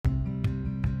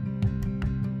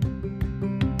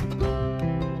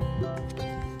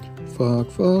Fuck,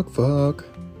 fuck, fuck.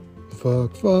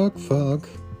 Fuck, fuck, fuck.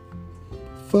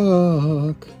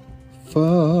 Fuck.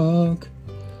 Fuck.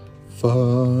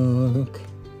 Fuck.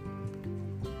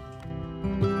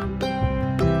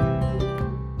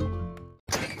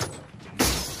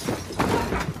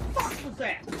 What was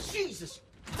that? Jesus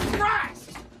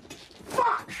Christ!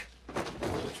 Fuck!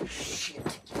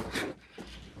 Shit.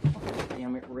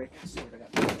 Damn it, Rick. I swear to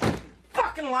God.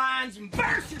 Fucking lines,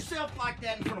 embarrass yourself like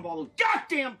that in front of all those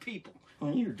goddamn people.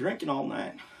 Well, you were drinking all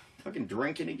night. Fucking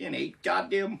drinking again. 8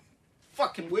 goddamn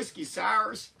fucking whiskey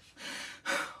sours.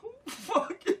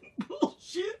 Fucking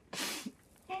bullshit.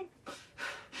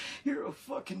 You're a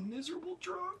fucking miserable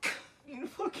drunk. You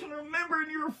fucking remembering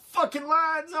your fucking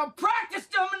lines. I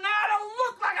practiced them and now I don't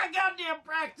look like I goddamn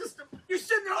practiced them. You're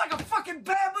sitting there like a fucking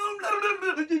baboon.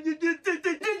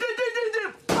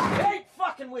 8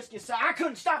 fucking whiskey sours. I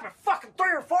couldn't stop at fucking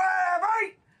 3 or 4,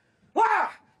 8. Wow.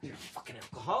 You're a fucking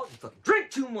alcoholic. You fucking drink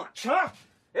too much, huh?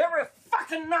 Every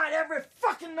fucking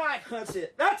night. That's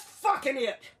it. That's fucking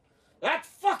it. That's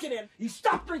fucking it. You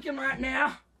stop drinking right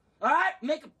now. All right?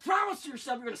 Make a promise to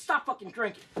yourself you're gonna stop fucking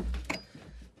drinking.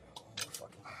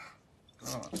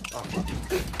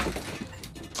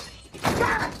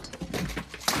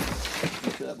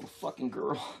 That little fucking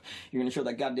girl. You're gonna show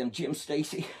that goddamn Jim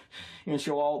Stacy. You're gonna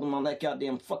show all of them on that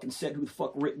goddamn fucking set who the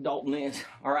fuck Rick Dalton is.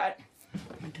 All right?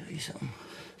 Let me tell you something.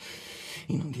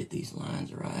 You don't get these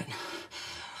lines right.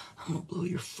 I'm gonna blow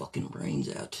your fucking brains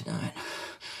out tonight.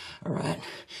 All right?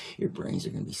 Your brains are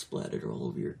gonna be splattered all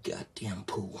over your goddamn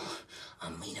pool.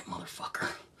 I mean it, motherfucker.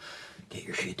 Get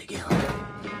your shit together.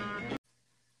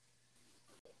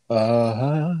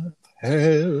 I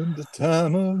had the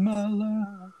time of my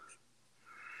life,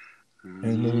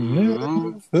 and I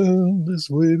never felt this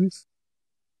way before.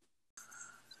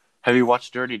 Have you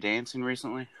watched Dirty Dancing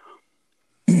recently?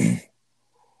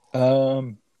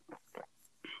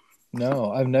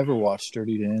 No, I've never watched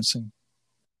Dirty Dancing.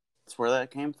 That's where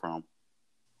that came from.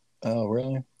 Oh,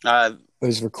 really? It It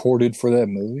was recorded for that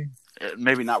movie?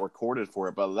 maybe not recorded for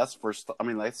it, but that's first. I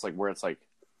mean, that's like where it's like.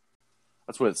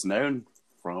 That's what it's known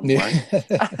from, Yeah.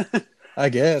 right? I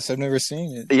guess. I've never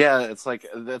seen it. Yeah, it's like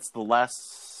that's the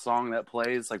last song that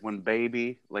plays. Like when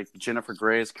Baby, like Jennifer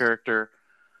Grey's character,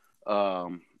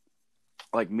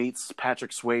 like meets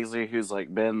Patrick Swayze, who's like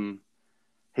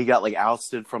he got like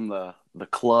ousted from the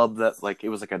club that like it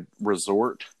was like a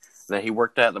resort that he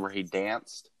worked at where he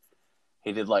danced.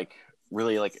 He did like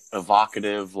really like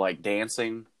evocative like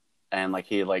dancing, and like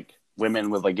he like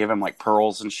women would like give him like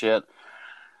pearls and shit.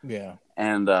 Yeah.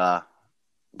 And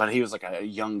but he was like a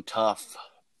young tough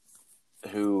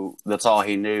who that's all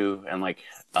he knew, and like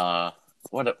that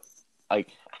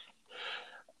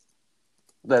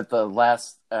the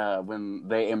last when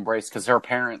they embrace, because her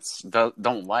parents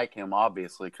don't like him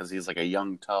obviously because he's like a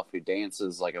young tough who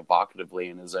dances like evocatively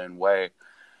in his own way.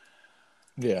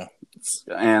 Yeah.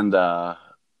 And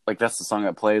like that's the song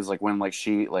that plays like when like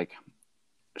she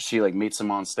meets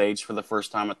him on stage for the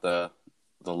first time at the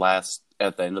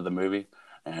end of the movie.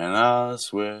 And I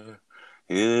swear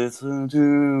it's a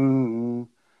true,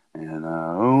 and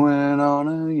I owe it all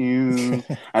to you.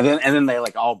 and then they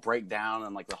like all break down,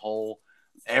 and like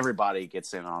everybody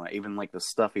gets in on it, even like the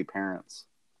stuffy parents.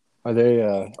 Are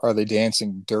they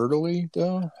dancing dirtily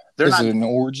though? Is it an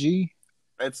orgy?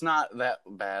 It's not that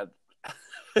bad.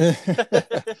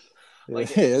 Like,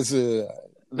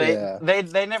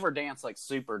 they never dance like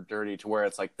super dirty to where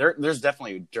it's like there's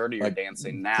definitely dirtier like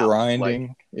dancing now,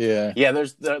 grinding. Like,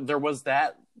 there was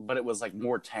that, but it was like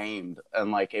more tamed,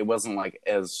 and like it wasn't like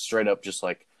as straight up just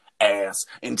like ass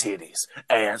and titties,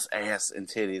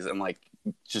 and like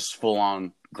just full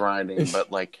on grinding,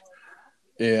 but like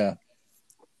yeah.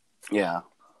 Yeah,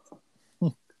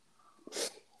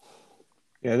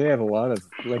 they have a lot of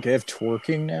they have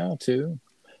twerking now too.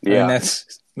 Yeah, I mean,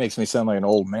 that's makes me sound like an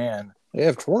old man. They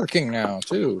have twerking now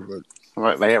too, but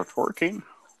right, they have twerking.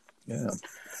 Yeah,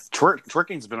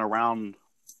 twerking's been around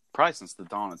probably since the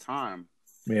dawn of time.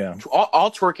 Yeah,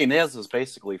 all twerking is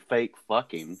basically fake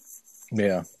fucking.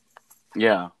 Yeah,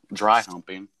 dry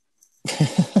humping.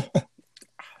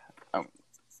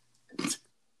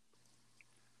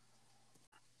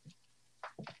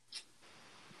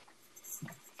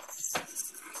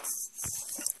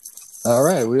 All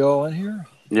right, we all in here?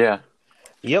 Yeah.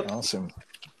 Yep. Awesome.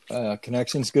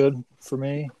 Connection's good for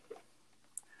me.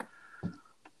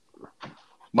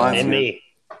 And me.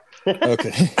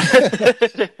 Okay.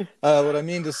 What I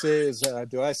mean to say is,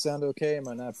 do I sound okay? Am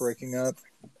I not breaking up?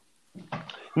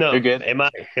 No, you're good. Am I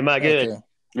good? Okay.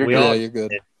 You're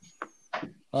good.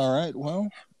 All right. Well,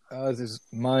 It is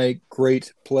my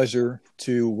great pleasure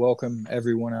to welcome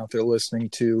everyone out there listening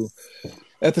to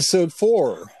episode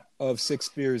 4 of Six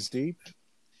Beers Deep,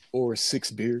 or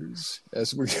Six Beers,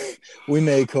 as we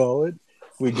may call it.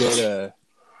 We get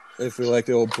if we like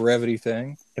the old brevity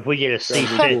thing. If we get a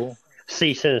Cool.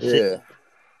 cease and desist.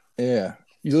 Yeah.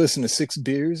 You listen to Six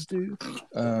Beers, dude.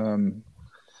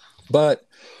 But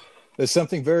there's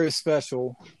something very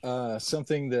special,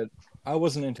 something that I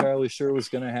wasn't entirely sure was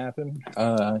going to happen.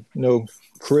 No,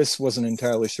 Chris wasn't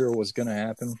entirely sure was going to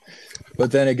happen.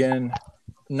 But then again,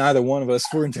 neither one of us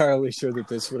were entirely sure that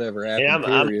this would ever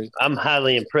happen. I'm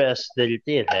highly impressed that it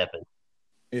did happen.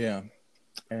 Yeah,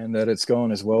 and that it's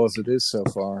going as well as it is so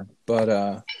far.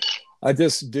 But I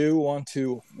just do want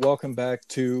to welcome back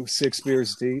to Six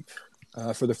Beers Deep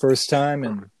for the first time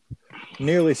in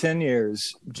nearly 10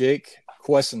 years, Jake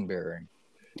Quessenberry.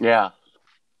 Yeah.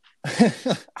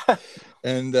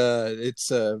 And it's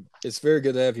very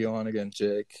good to have you on again,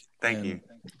 Jake. Thank you.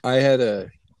 I had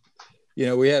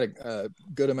we had a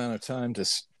good amount of time to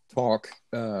talk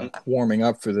warming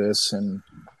up for this, and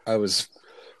I was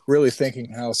really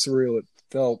thinking how surreal it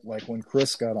felt like when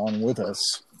Chris got on with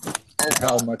us,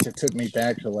 how much it took me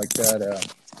back to like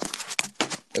that.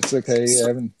 It's okay,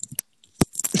 Evan.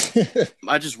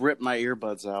 I just ripped my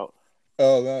earbuds out.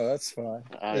 Oh no, that's fine.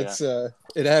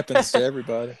 It happens to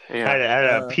everybody. Yeah.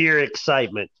 Out of pure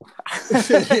excitement.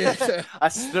 I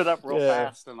stood up real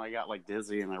fast and I got like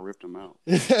dizzy and I ripped them out.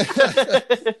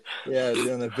 Yeah,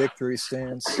 doing the victory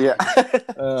stance. Yeah.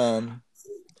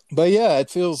 But yeah,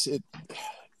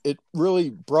 it really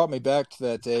brought me back to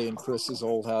that day in Chris's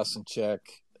old house in Czech.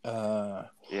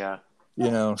 Yeah.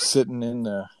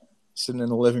 Sitting in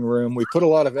the living room. We put a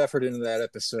lot of effort into that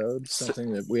episode,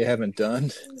 something that we haven't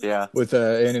done with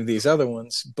any of these other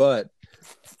ones. But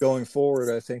going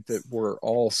forward, I think that we're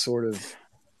all sort of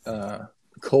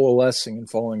coalescing and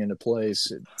falling into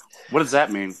place. What does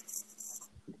that mean?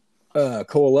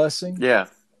 Coalescing? Yeah.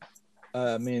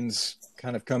 Means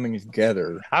kind of coming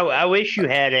together. I wish you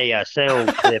had a sound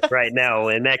clip right now,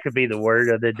 and that could be the word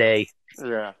of the day.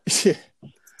 Yeah.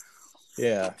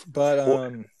 Yeah.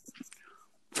 But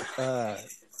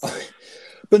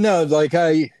but no, like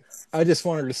I just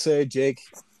wanted to say Jake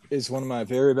is one of my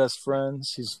very best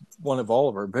friends. He's one of all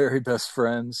of our very best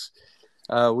friends.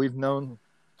 I've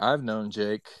known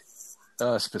Jake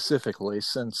specifically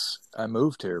since I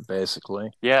moved here,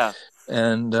 basically. Yeah.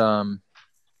 And I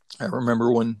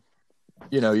remember when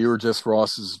you were just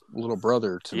Ross's little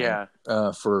brother to me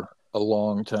for a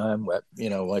long time.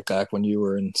 Like back when you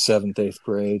were in 7th, 8th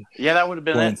grade. Yeah, that would have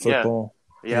been playing it. Football.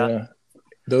 Yeah.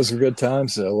 Those were good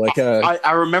times, though. Like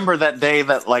I remember that day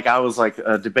that like I was like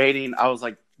debating. I was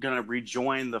like gonna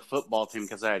rejoin the football team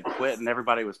because I had quit, and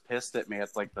everybody was pissed at me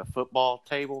at like the football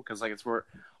table because like it's where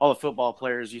all the football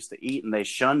players used to eat, and they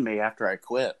shunned me after I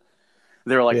quit.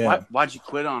 They were like, "Why'd you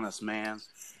quit on us, man?"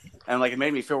 And like it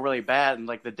made me feel really bad. And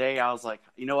like the day I was like,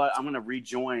 you know what, I'm gonna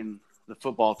rejoin the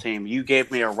football team. You gave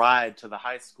me a ride to the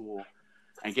high school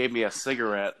and gave me a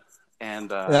cigarette.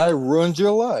 And I ruined your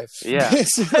life. Yeah.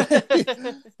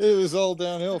 It was all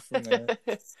downhill from there.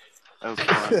 That was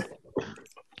fun.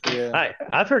 Yeah.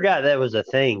 I forgot that was a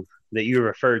thing that you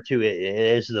referred to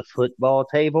it as the football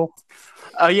table.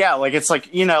 Oh, yeah. Like, it's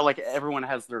like, like everyone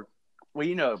has their,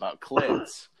 about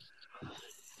cliques.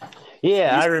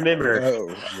 Yeah, I remember.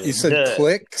 Oh, you said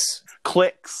clicks?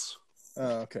 Cliques.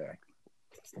 Oh, okay.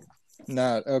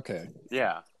 Not, okay.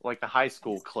 Yeah. Like the high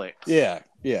school cliques. Yeah,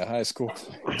 high school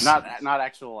cliques. Not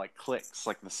actual like clicks,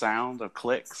 like the sound of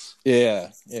clicks. Yeah.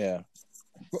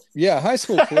 High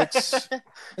school cliques.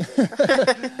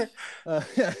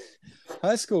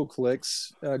 High school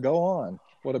cliques. Go on.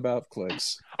 What about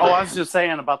cliques? Oh, I was just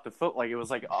saying about the foot. Like it was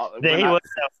like he wasn't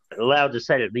allowed to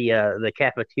sit at the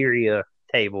cafeteria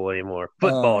table anymore.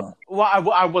 Football. Well,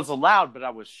 I was allowed, but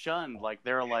I was shunned. Like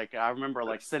they're like, I remember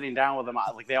like sitting down with them.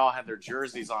 Like they all had their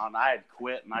jerseys on. I had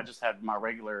quit, and I just had my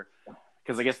regular,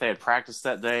 because I guess they had practiced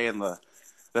that day, and the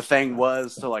thing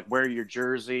was to like wear your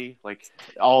jersey like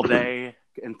all day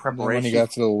in preparation. When you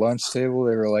got to the lunch table,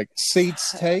 they were like,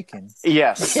 "Seats taken."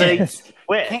 Yeah, seats.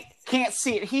 Wait. Can't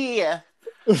sit here.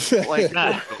 Like,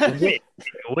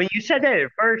 when you said that at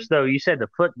first, though, you said the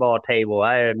football table.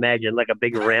 I imagine like a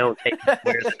big round table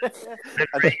where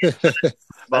the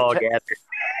ball gathered.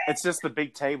 It's just the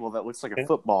big table that looks like a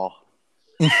football.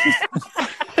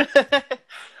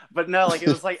 But no, like it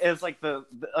was like the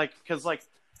because like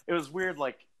it was weird.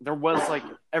 Like there was like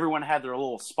everyone had their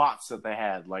little spots that they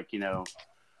had, like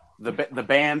the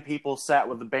band people sat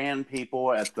with the band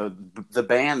people at the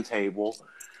band table.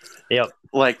 Yep.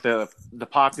 Like the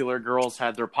popular girls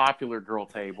had their popular girl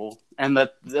table, and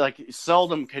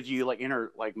seldom could you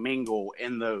mingle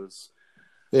in those.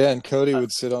 Yeah, and Cody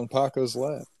would sit on Paco's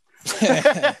lap.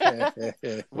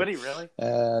 Would he really?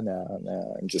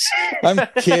 No. I'm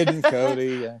kidding,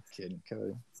 Cody.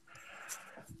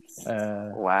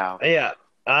 Wow. Yeah.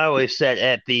 I always sat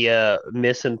at the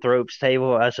misanthropes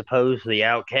table, I suppose, the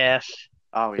outcasts.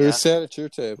 Oh, yeah. Who sat at your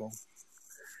table?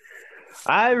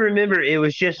 I remember it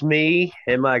was just me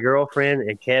and my girlfriend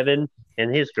and Kevin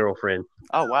and his girlfriend.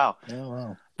 Oh, wow. Oh,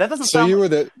 wow. That doesn't So sound you were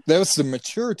that was the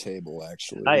mature table,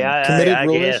 actually. Committed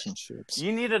relationships.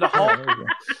 You needed a whole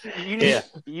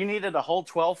you needed a whole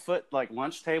 12-foot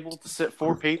lunch table to sit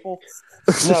 4 people?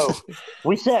 No.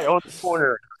 We sat on the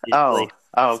corner. Oh,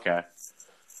 okay.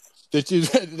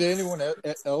 Did anyone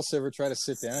else ever try to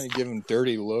sit down and give them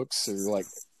dirty looks or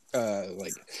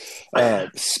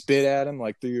spit at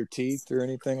them through your teeth or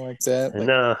anything like that?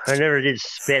 No, I never did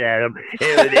spit at them.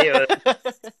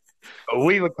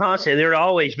 We would constantly. There would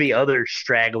always be other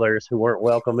stragglers who weren't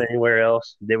welcome anywhere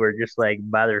else. They were just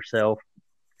by themselves.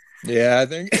 Yeah, I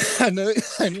think I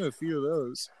knew a few of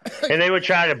those. And they would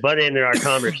try to butt into our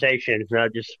conversation, and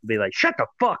I'd just be like, "Shut the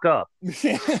fuck up."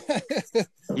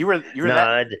 You were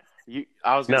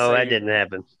no, that didn't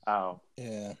happen. Oh,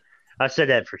 yeah. I said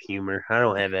that for humor. I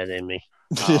don't have that in me.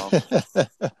 Oh.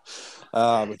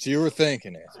 But you were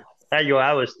thinking it.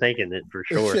 I was thinking it for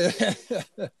sure.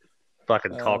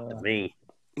 Fucking talk to me.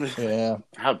 Yeah.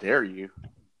 How dare you?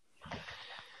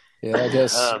 Yeah, I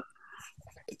guess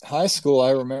high school.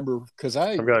 I remember because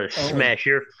I'm going to smash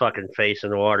your fucking face in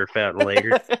the water fountain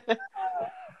later.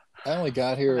 I only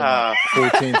got here in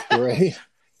 14th grade.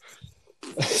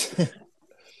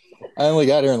 I only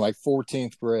got here in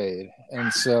 14th grade,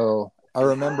 and so I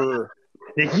remember.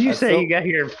 Did you say you got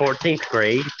here in 14th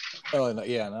grade? Oh,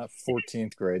 yeah, not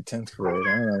 14th grade, 10th grade.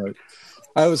 I don't know.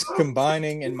 I was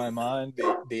combining in my mind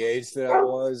the age that I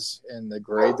was and the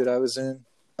grade that I was in.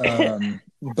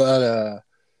 But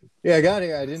I got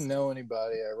here. I didn't know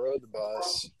anybody. I rode the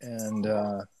bus, and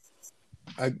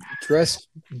I dressed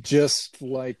just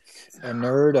like a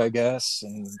nerd, I guess,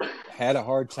 and had a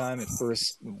hard time at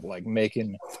first,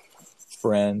 making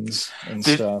friends and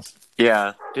stuff.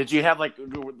 Yeah. Did you have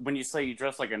when you say you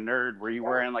dress like a nerd, were you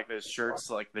wearing those shirts,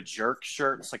 the jerk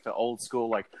shirts, the old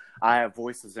school, I have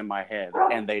voices in my head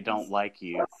and they don't like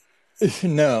you?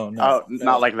 No. Oh,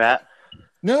 not like that?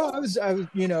 No, I was, I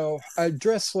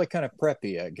dressed kind of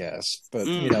preppy, I guess, but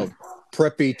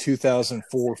preppy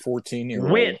 2004,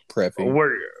 14-year-old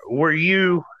preppy. Were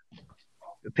you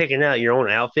picking out your own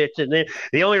outfits? And then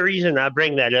the only reason I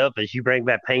bring that up is you bring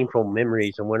back painful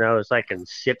memories. And when I was in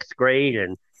 6th grade,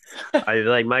 and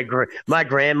I my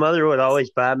grandmother would always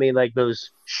buy me those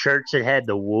shirts that had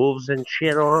the wolves and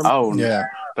shit on them. Oh yeah,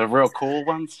 the real cool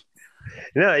ones.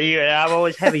 No, I'm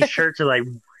always having shirts of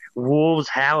wolves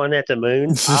howling at the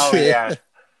moon. Oh yeah,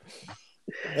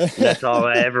 that's all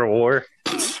I ever wore.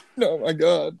 Oh my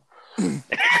god.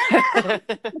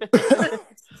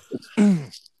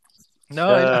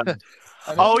 No.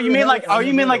 You mean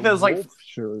those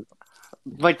shirt.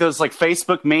 Those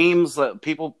Facebook memes that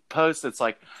people post? It's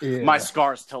my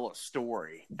scars tell a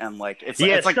story, and it's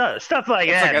stuff like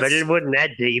that, but it wasn't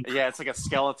that deep. Yeah, it's a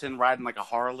skeleton riding a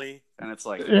Harley, and it's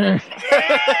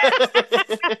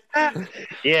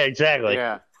yeah, exactly.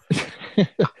 Yeah.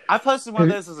 I posted one of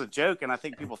those as a joke, and I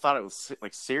think people thought it was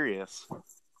serious.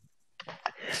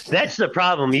 That's the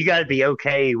problem. You got to be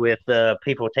okay with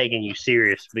people taking you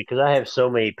serious, because I have so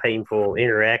many painful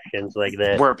interactions like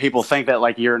that. Where people think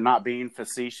that you're not being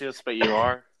facetious, but you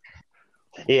are.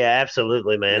 Yeah,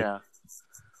 absolutely, man. Yeah.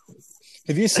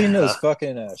 Have you seen those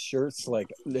fucking shirts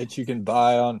that you can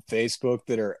buy on Facebook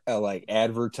that are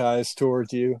advertised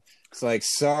towards you?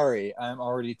 It's sorry, I'm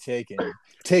already taken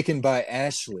by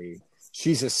Ashley.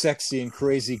 She's a sexy and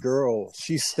crazy girl.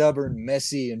 She's stubborn,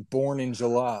 messy, and born in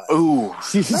July. Ooh.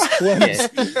 She's clumsy.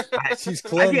 She's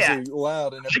clumsy,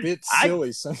 loud, and a bit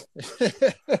silly.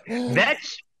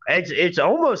 It's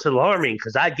almost alarming,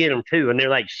 because I get them too, and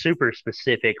they're super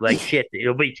specific. Shit,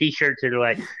 it'll be T-shirts that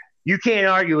are "You can't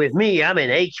argue with me. I'm an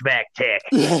HVAC tech."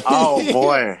 Oh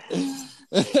boy.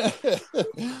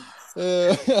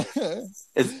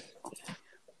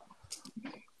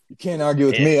 You can't argue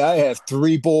with me. I have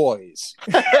 3 boys.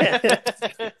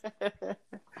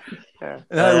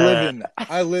 And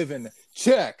I live in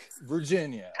Czech,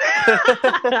 Virginia.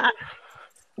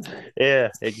 Yeah,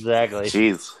 exactly.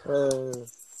 Jeez.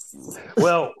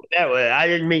 Well, I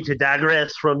didn't mean to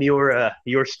digress from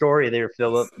your story there,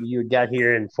 Philip. You got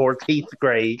here in 14th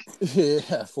grade.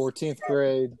 Yeah, 14th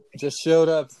grade. Just showed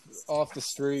up off the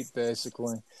street,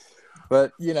 basically.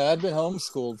 But, I'd been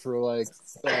homeschooled for like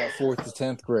 4th to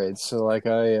 10th grade. So, like,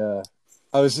 I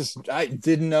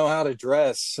didn't know how to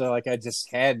dress. So, like, I just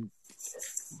had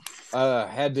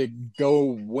to go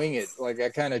wing it. Like, I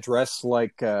kind of dressed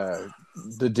like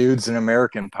the dudes in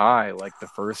American Pie, like the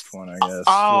first one, I guess.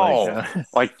 Oh,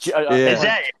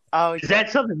 yeah. Is that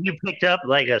something you picked up,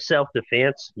 like a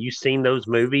self-defense? You've seen those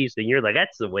movies, and you're like,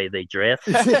 that's the way they dress.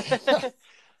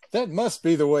 That must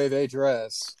be the way they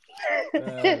dress.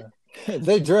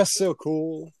 They dress so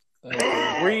cool.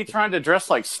 Were you trying to dress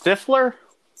like Stifler?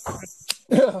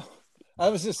 I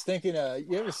was just thinking,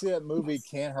 you ever see that movie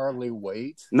Can't Hardly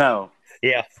Wait? No.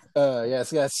 Yeah. Yeah,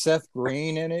 it's got Seth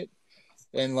Green in it.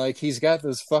 And, like, he's got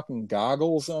those fucking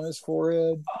goggles on his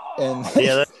forehead. And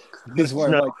Yeah, he's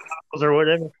wearing, like... goggles or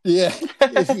whatever. Yeah.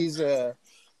 He's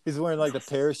wearing, like, the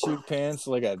parachute pants,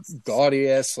 like a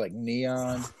gaudy-ass, like,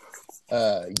 neon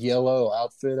yellow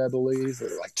outfit, I believe.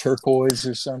 Or, like, turquoise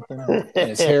or something. And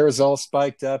his hair is all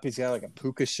spiked up. He's got, like, a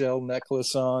puka shell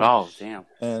necklace on. Oh, damn.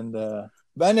 And,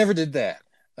 but I never did that.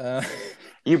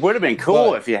 You would have been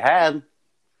cool if you had.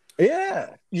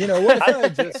 Yeah.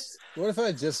 What if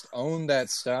I just owned that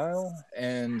style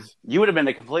and you would have been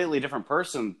a completely different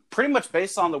person, pretty much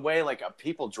based on the way like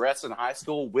people dress in high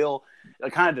school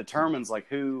it kind of determines like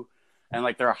who and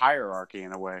like their hierarchy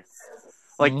in a way.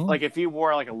 Like like if you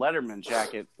wore like a Letterman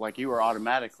jacket, like you were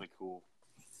automatically cool.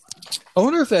 I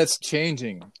wonder if that's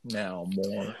changing now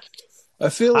more. I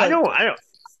feel like I don't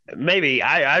maybe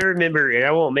I remember, and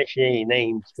I won't mention any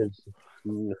names because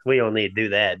we don't need to do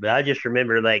that, but I just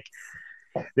remember like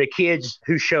the kids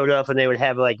who showed up and they would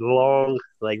have like long,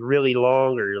 like really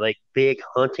long or like big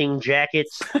hunting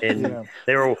jackets, and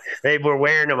they were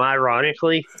wearing them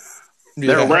ironically.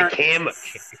 They were wearing like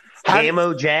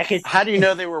camo jackets. How do you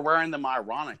know they were wearing them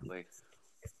ironically?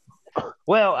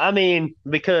 Well, I mean,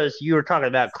 because you were talking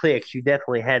about cliques, you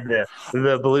definitely had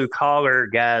the blue collar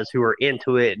guys who were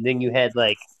into it, and then you had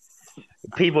like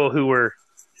people who were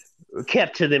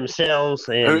kept to themselves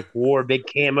and wore big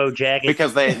camo jackets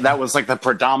because that was like the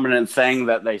predominant thing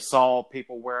that they saw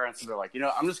people wearing. So they're like,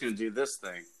 I'm just going to do this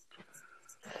thing.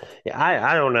 Yeah,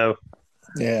 I don't know.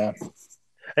 Yeah,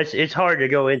 it's hard to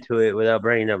go into it without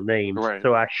bringing up names, right.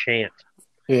 So I shan't.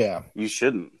 Yeah, you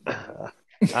shouldn't.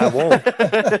 I won't.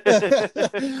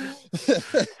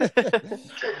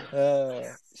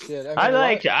 Shit.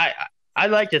 I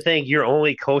like to think your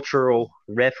only cultural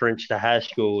reference to high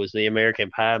school was the American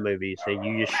Pie movies, and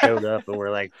you just showed up and were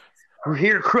like, "We're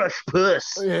here to crush puss."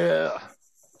 Yeah.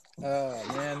 Oh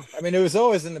man, I mean, it was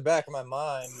always in the back of my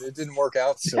mind. It didn't work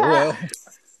out so well.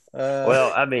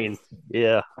 Well, I mean,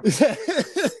 yeah.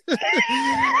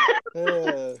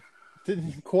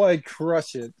 Didn't quite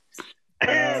crush it.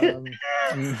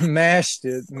 Mashed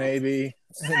it, maybe,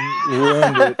 and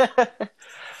ruined it.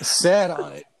 Sat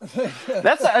on it.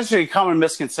 That's actually a common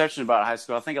misconception about high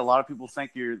school. I think a lot of people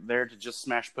think you're there to just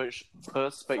smash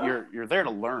puss, but you're there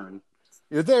to learn.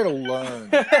 You're there to learn.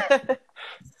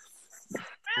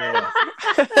 Yeah.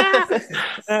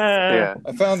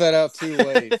 I found that out too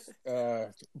late,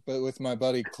 but with my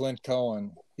buddy Clint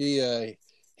Cohen, he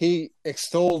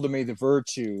extolled to me the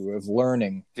virtue of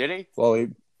learning. Did he? Well,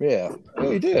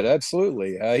 he did,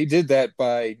 absolutely. He did that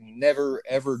by never,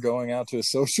 ever going out to a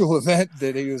social event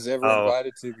that he was ever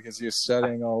invited to because he was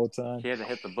studying all the time. He had to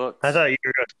hit the book. I thought you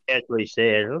were going to say what he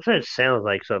said. It sounds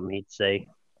like something he'd say.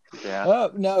 Yeah.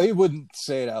 No, he wouldn't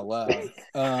say it out loud.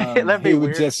 That'd be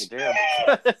weird if he did.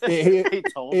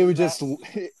 He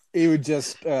would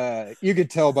just you could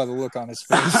tell by the look on his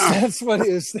face. That's what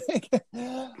he was thinking.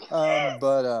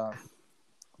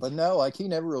 But no, like he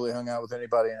never really hung out with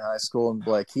anybody in high school, and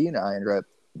like he and I ended up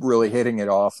really hitting it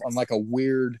off on like a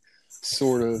weird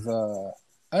sort of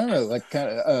I don't know, like kind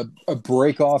of a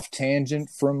break off tangent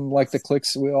from like the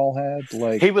cliques we all had.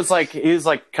 Like he was kind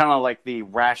of like the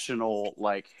rational,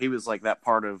 like he was like that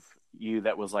part of you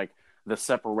that was like the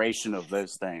separation of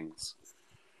those things.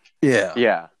 Yeah.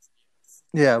 Yeah.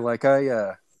 Yeah, like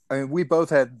I mean we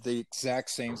both had the exact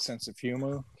same sense of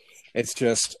humor. It's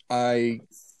just I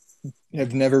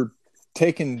have never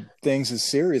taken things as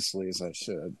seriously as I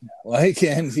should. Like,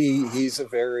 and he's a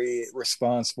very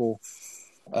responsible,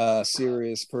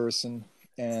 serious person,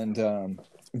 and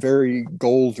very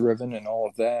goal driven and all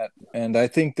of that. And I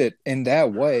think that in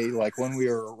that way, like when we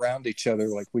were around each other,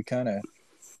 like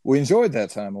we enjoyed that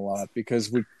time a lot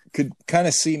because we could kind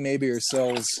of see maybe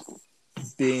ourselves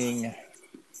being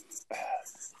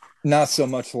not so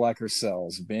much like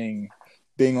ourselves, being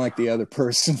being like the other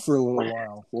person for a little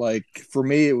while. Like for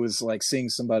me, it was like seeing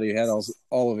somebody who had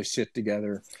all of his shit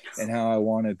together and how I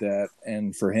wanted that.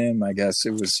 And for him, I guess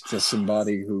it was just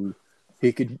somebody who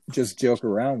he could just joke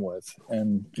around with.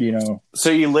 And, you know,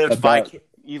 so you lived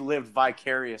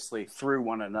vicariously through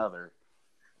one another.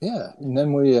 Yeah. And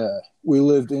then we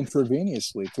lived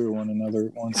intravenously through one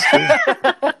another once too.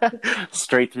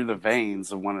 Straight through the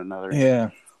veins of one another.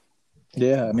 Yeah.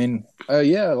 Yeah, I mean,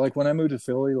 like when I moved to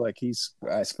Philly, like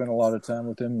I spent a lot of time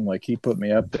with him. Like he put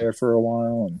me up there for a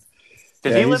while, and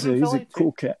Did he live in Philly? He's a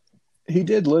cool cat. He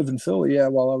did live in Philly, yeah,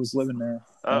 while I was living there.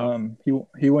 Oh.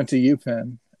 He went to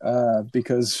UPenn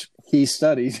because he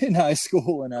studied in high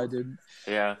school and I didn't.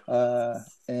 Yeah.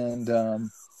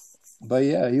 But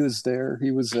yeah, he was there.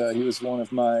 He was one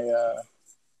of my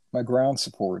my ground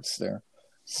supports there.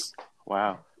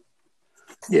 Wow.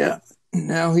 Yeah.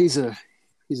 Now he's a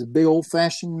big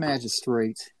old-fashioned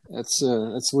magistrate. That's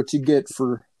what you get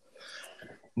for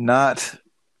not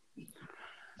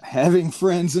having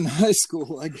friends in high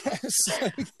school, I guess.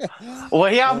 Well,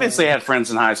 he obviously had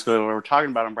friends in high school. We're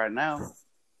talking about him right now.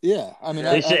 Yeah, I mean,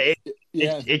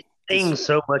 it stings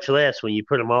so much less when you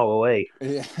put them all away.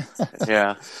 Yeah,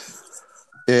 Yeah,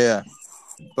 yeah.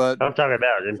 But I'm talking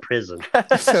about in prison.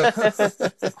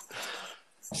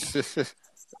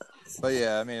 But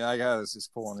yeah, I mean, I was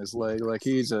just pulling his leg. Like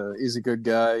he's a good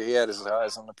guy. He had his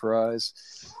eyes on the prize,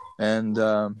 and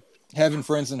having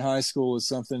friends in high school is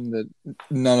something that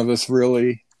none of us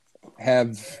really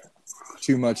have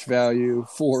too much value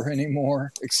for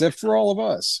anymore, except for all of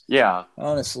us. yeah.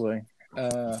 Honestly,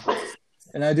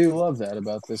 and I do love that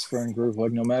about this friend group.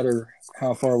 Like no matter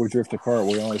how far we drift apart,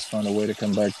 we always find a way to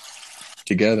come back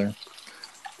together.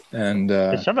 And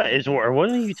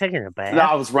wasn't you taking a bath?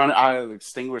 No, I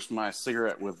extinguished my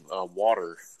cigarette with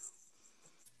water.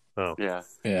 Oh, yeah.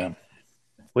 Yeah.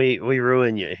 We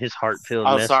ruined his heart-filled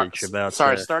message about.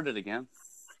 Sorry, start it again.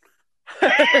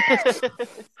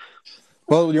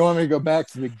 Well, you want me to go back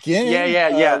to the beginning?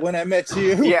 Yeah. When I met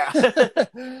you. Yeah.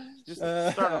 Just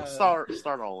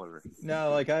start all over.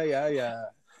 No, like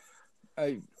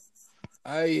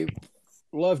I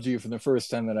loved you from the first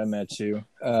time that I met you,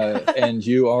 and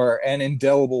you are an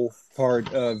indelible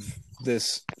part of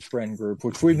this friend group,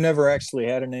 which we've never actually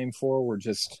had a name for. We're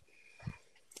just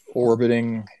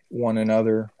orbiting one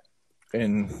another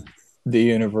in the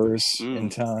universe in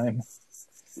time.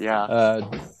 Yeah.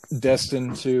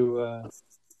 Destined to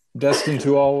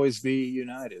always be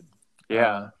united.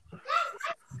 Yeah.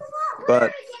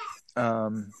 But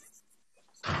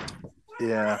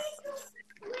yeah.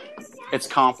 It's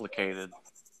complicated.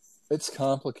 It's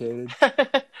complicated.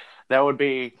 That would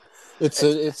be. It's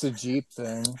a Jeep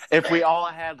thing. If we all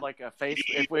had like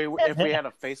if we had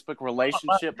a Facebook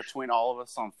relationship between all of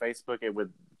us on Facebook,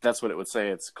 that's what it would say.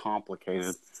 It's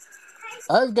complicated.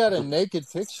 I've got a naked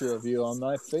picture of you on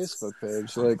my Facebook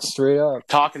page, like straight up.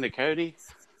 Talking to Cody?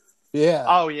 Yeah.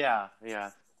 Oh yeah.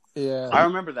 I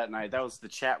remember that night. That was the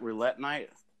chat roulette night.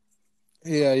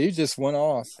 Yeah, you just went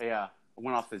off. Yeah, I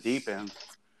went off the deep end.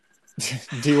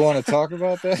 Do you want to talk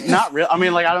about that? Not really. I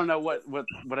mean, like, I don't know what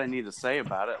I need to say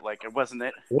about it. Like, it wasn't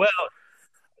it. Well,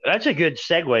 that's a good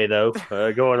segue, though,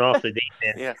 going off the deep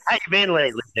end. Yeah. How you been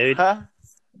lately, dude? Huh?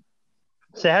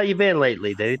 So how you been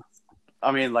lately, dude?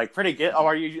 I mean, like, pretty good. Oh,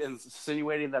 are you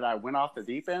insinuating that I went off the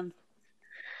deep end?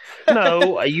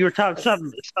 No, you were talking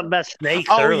something about snakes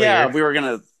earlier. Yeah, we were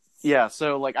going to. Yeah,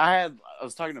 so, like, I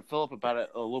was talking to Philip about it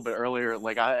a little bit earlier.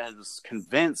 Like, I was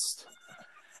convinced.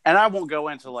 And I won't go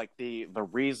into like the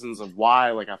reasons of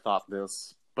why like I thought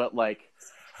this, but like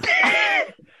I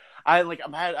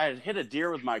had hit a deer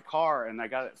with my car and I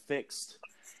got it fixed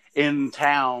in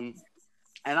town,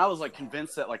 and I was like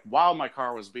convinced that like while my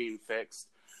car was being fixed,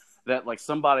 that like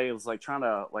somebody was like trying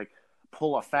to like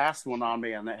pull a fast one on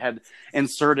me, and it had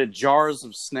inserted jars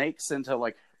of snakes into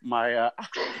like my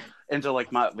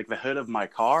the hood of my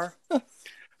car.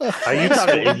 Are you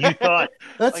talking? You thought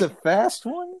that's like, a fast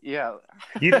one? Yeah.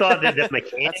 You thought that the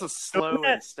mechanic? That's a slow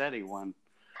and steady one.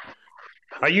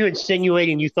 Are you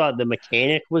insinuating you thought the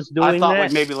mechanic was doing that? I thought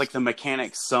like maybe like the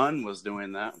mechanic's son was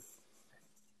doing that.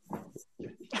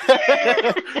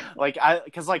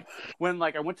 Because like when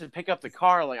like I went to pick up the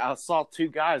car, like I saw two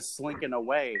guys slinking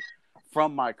away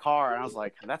from my car, and I was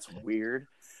like, that's weird.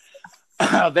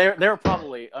 They're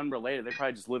probably unrelated. They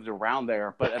probably just lived around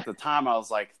there. But at the time, I was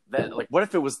like, what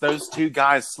if it was those two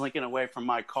guys slinking away from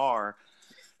my car,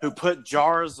 who put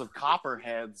jars of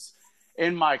copperheads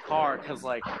in my car because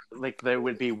like they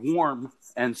would be warm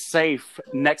and safe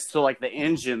next to like the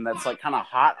engine that's like kind of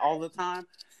hot all the time.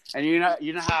 And you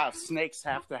know how snakes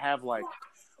have to have like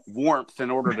warmth in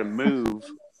order to move.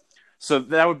 So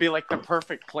that would be like the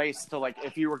perfect place to like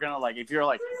if you were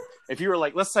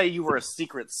let's say you were a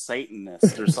secret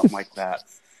Satanist or something like that,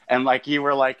 and like you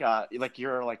were like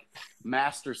you're like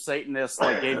master Satanist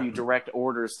like gave you direct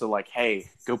orders to like, hey,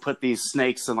 go put these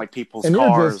snakes in like people's and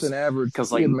cars. you're just an average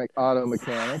like auto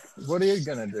mechanic. What are you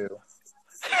gonna do?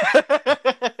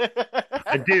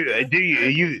 Do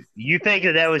you think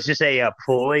that was just a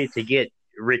ploy to get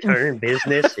return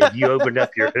business? If you opened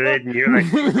up your hood and you're like,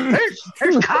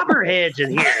 there's copperheads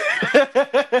in here.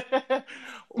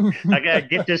 I gotta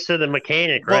get this to the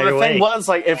mechanic right away. Well, the thing was,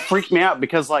 like, it freaked me out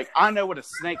because, like, I know what a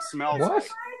snake smells like.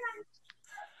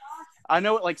 I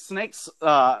know what, like, snakes.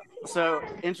 So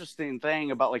interesting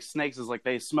thing about like snakes is like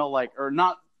they smell like, or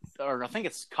I think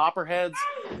it's copperheads.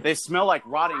 They smell like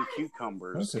rotting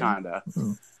cucumbers, kind of.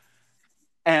 Mm-hmm.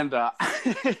 And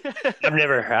I've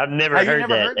never heard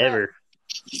that ever.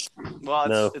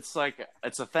 Well, it's like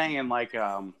it's a thing, and like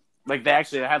they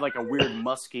actually had like a weird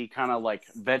musky kind of like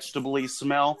vegetable-y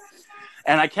smell,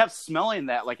 and I kept smelling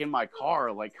that like in my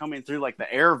car, like coming through like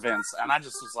the air vents, and I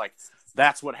just was like,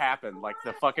 that's what happened. Like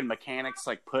the fucking mechanics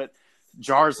like put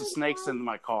jars of snakes in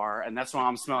my car, and that's why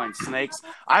I'm smelling snakes.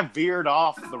 I veered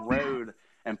off the road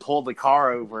and pulled the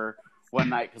car over one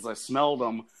night because I smelled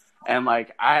them. And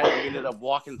like I ended up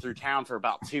walking through town for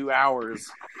about 2 hours.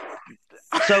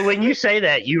 So when you say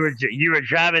that, you were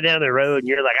driving down the road and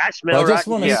you're like, I smell. Well, I just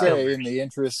want to say, in the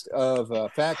interest of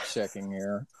fact checking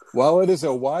here, while it is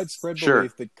a widespread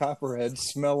belief that copperheads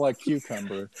smell like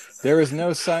cucumber, there is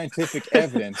no scientific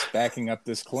evidence backing up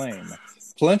this claim.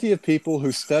 Plenty of people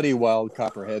who study wild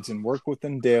copperheads and work with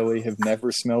them daily have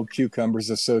never smelled cucumbers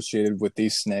associated with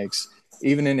these snakes,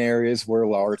 even in areas where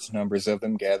large numbers of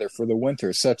them gather for the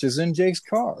winter, such as in Jake's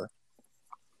car.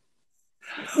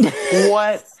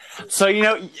 What? So, you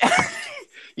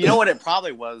know what it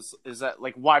probably was is that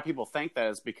like why people think that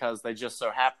is because they just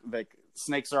so happen like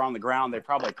snakes are on the ground. They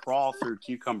probably crawl through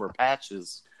cucumber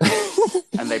patches,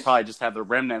 and they probably just have the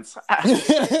remnants.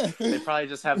 They probably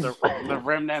just have the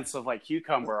remnants of like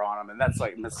cucumber on them, and that's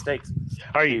like mistakes.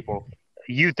 Are people?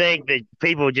 You think that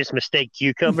people just mistake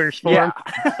cucumbers for them?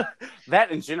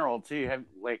 That in general too.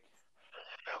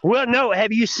 Well, no.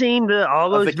 Have you seen all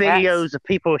those videos cats? Of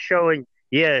people showing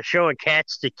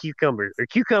cats to cucumbers or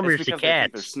cucumbers to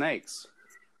cats? They're snakes,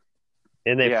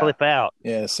 and they flip out.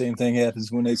 Yeah, same thing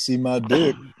happens when they see my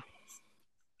dick.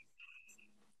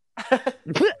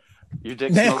 Your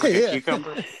dick smells like a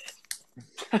cucumber.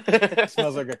 It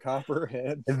smells like a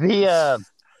copperhead.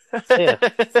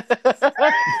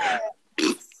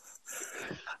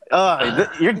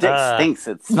 Your dick stinks.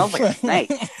 It smells like a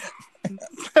snake.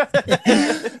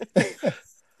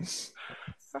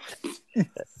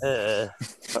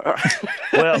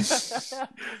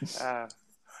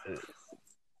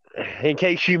 In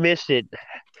case you missed it,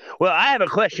 well, I have a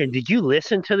question. Did you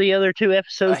listen to the other 2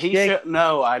 episodes?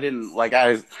 No, I didn't. Like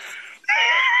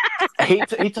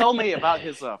he told me about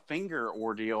his finger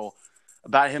ordeal,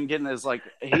 about him getting his like.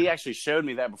 He actually showed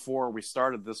me that before we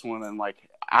started this one, and like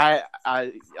I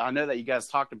know that you guys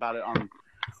talked about it on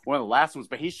one of the last ones,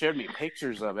 but he showed me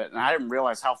pictures of it, and I didn't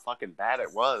realize how fucking bad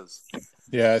it was.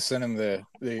 Yeah, I sent him the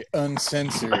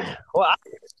uncensored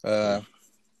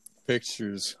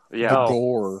pictures. Yeah, the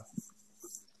gore.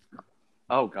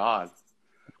 Oh God,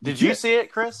 did you see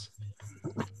it, Chris?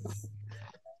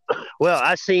 Well,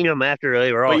 I seen them after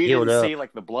they were all healed up. You didn't see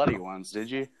like the bloody ones,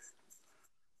 did you?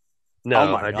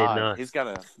 No, I did not. He's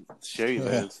got to show you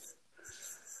those.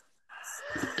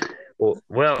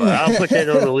 Well, I'll put that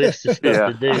on the list of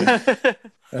stuff to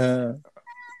do.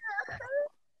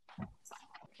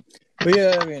 But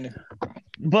yeah, I mean.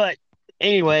 But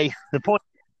anyway, the point,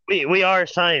 we are a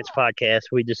science podcast.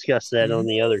 We discussed that on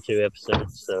the other 2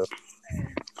 episodes. So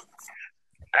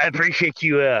I appreciate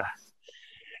you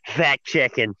fact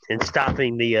checking and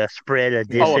stopping the spread of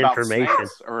disinformation. About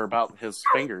snakes or about his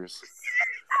fingers.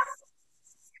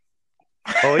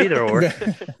 Oh, either or.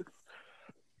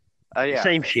 Yeah.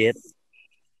 Same shit.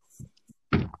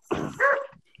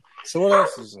 So what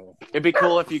else is there? It'd be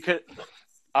cool if you could.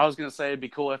 I was gonna say it'd be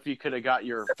cool if you could have got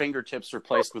your fingertips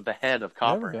replaced with the head of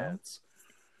copperheads.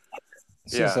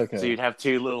 Yeah, like so you'd have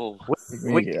 2 little,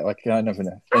 like kind of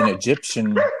an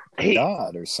Egyptian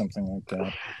god or something like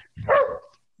that.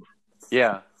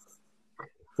 Yeah.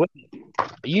 What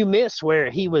you miss where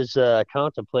he was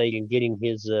contemplating getting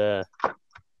his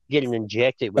getting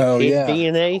injected with pig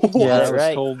DNA? Yeah, I was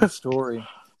right? told the story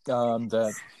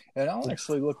that, and I'll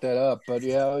actually look that up. But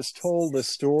yeah, I was told the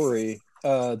story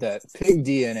that pig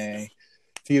DNA,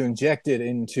 if you inject it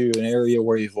into an area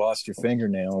where you've lost your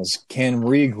fingernails, can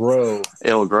regrow.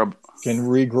 It'll grow. Can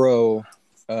regrow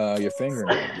your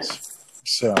fingernails.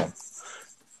 So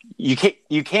You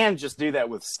can just do that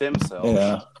with stem cells.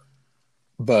 Yeah.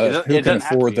 But who can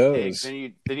afford those?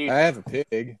 Then I have a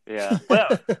pig. Yeah.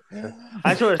 Well,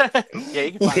 I sort of Yeah,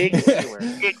 you can find Pigs- pigs anywhere.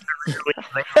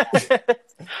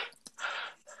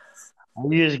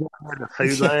 you just go to the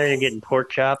food line and getting pork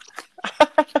chops.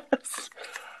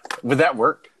 Would that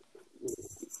work?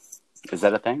 Is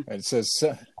that a thing? It says,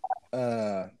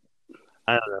 I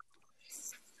don't know.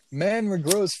 man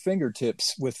regrows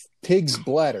fingertips with pig's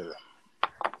bladder.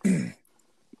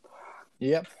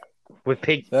 Yep. With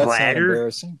pig That's bladder. not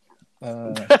embarrassing.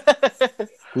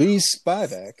 Lee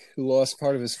Spivak, who lost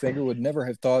part of his finger, would never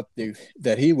have thought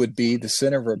that he would be the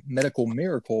center of a medical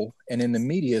miracle and in the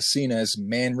media seen as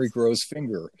man regrows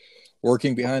finger.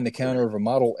 Working behind the counter of a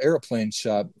model airplane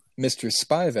shop, Mr.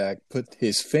 Spivak put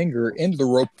his finger into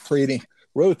the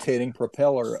rotating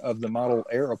propeller of the model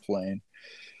airplane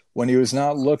when he was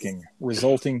not looking,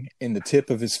 resulting in the tip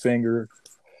of his finger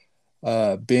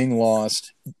being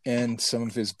lost and some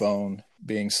of his bone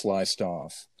being sliced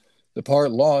off. The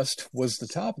part lost was the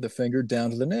top of the finger down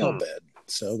to the nail bed.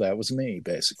 So that was me,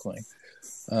 basically.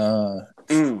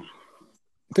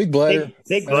 Big bladder.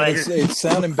 Big bladder. It's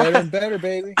sounding better and better,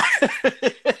 baby.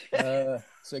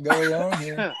 So go along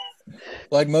here.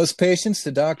 Like most patients,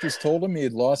 the doctors told him he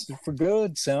had lost it for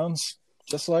good. Sounds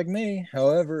just like me.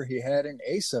 However, he had an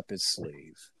ace up his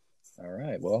sleeve. All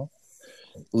right, well,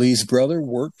 Lee's brother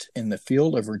worked in the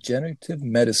field of regenerative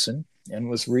medicine and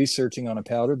was researching on a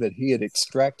powder that he had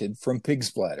extracted from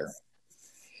pig's bladder.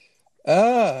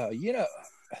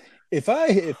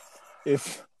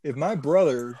 If my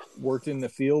brother worked in the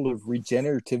field of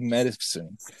regenerative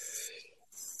medicine,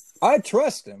 I'd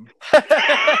trust him.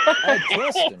 I'd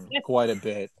trust him quite a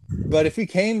bit. But if he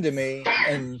came to me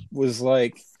and was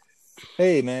like,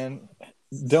 hey, man,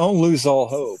 don't lose all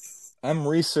hope. I'm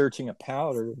researching a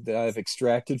powder that I've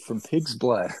extracted from pig's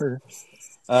bladder.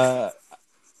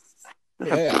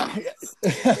 Yeah.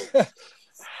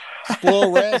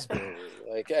 Spoil raspberry.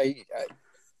 Like,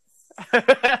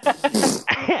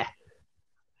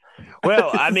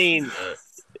 Well, I mean,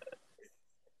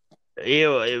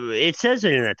 it says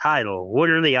it in the title. What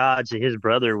are the odds that his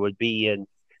brother would be in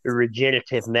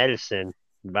regenerative medicine?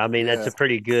 I mean, that's a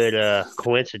pretty good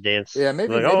coincidence. Yeah,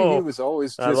 maybe he was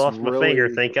always just I lost my finger.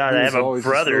 Thank God I have a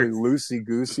brother. Really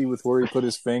loosey-goosey with where he put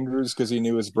his fingers because he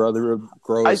knew his brother would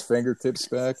grow his fingertips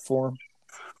back for him.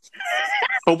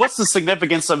 But what's the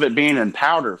significance of it being in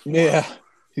powder form? Yeah.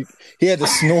 He had to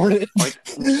snort it.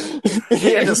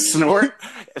 He had to snort.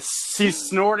 He's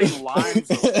snorting lines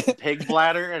of pig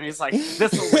bladder, and he's like,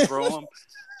 "This will regrow him."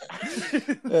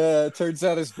 Turns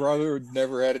out his brother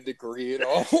never had a degree at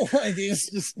all. Like he's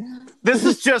just. This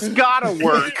has just gotta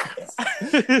work.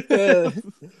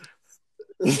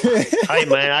 Hey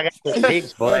man, I got the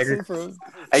pig's bladder.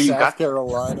 Hey, you South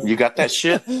Carolina. You got that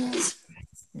shit?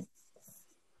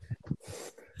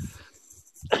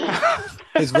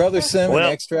 His brother sent an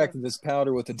extract of this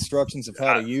powder with instructions of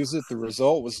how to use it. The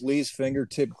result was Lee's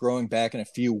fingertip growing back in a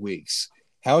few weeks.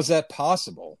 How is that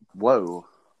possible? Whoa.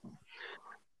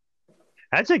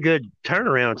 That's a good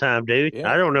turnaround time, dude. Yeah.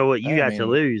 I don't know what you got to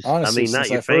lose. Honestly, not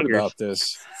your I've heard fingers. about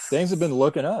this. Things have been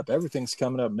looking up. Everything's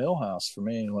coming up Millhouse for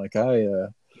me. Like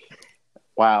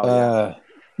Wow.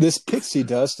 This pixie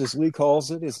dust, as Lee calls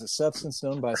it, is a substance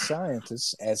known by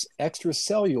scientists as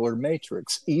extracellular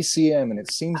matrix, ECM, and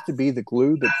it seems to be the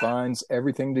glue that binds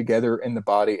everything together in the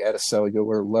body at a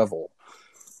cellular level.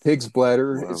 Pig's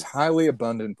bladder is highly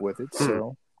abundant with it,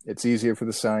 so it's easier for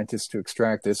the scientists to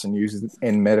extract this and use it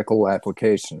in medical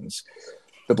applications.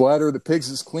 The bladder of the pigs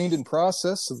is cleaned and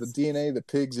processed, so the DNA of the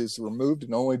pigs is removed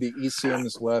and only the ECM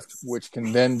is left, which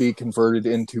can then be converted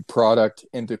into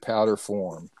powder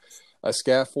form. A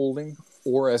scaffolding,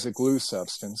 or as a glue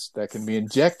substance that can be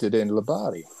injected into the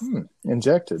body.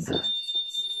 Injected.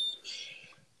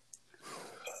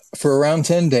 For around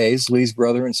 10 days, Lee's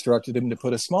brother instructed him to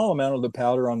put a small amount of the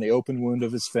powder on the open wound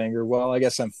of his finger. Well, I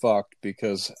guess I'm fucked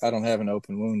because I don't have an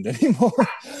open wound anymore.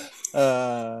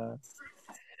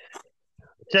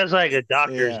 Sounds like a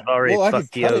doctor's already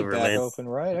fucked you over, man. Open,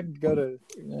 right? I could go to...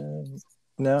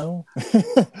 no?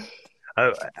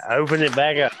 Open it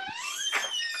back up.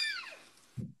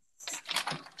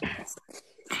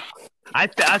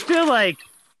 I feel like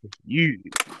you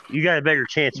got a better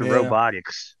chance of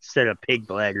robotics instead of pig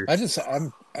bladder.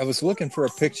 I was looking for a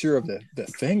picture of the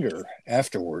finger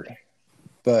afterward,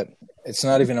 but it's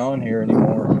not even on here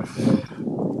anymore.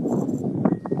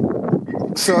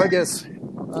 So I guess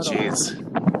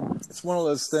it's one of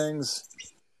those things.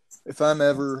 If I'm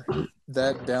ever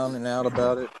that down and out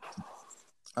about it,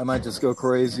 I might just go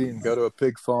crazy and go to a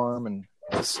pig farm and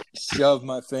just shove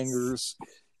my fingers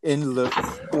into the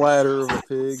bladder of a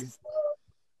pig.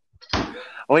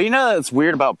 Well, you know that's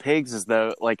weird about pigs is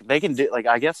though, like they can do, like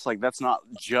I guess like that's not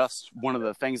just one of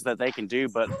the things that they can do,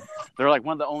 but they're like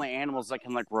one of the only animals that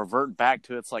can like revert back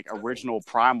to its like original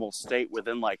primal state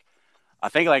within like, I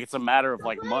think like it's a matter of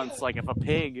like months. Like if a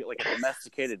pig, like a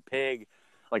domesticated pig,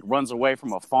 like runs away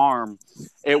from a farm,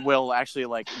 it will actually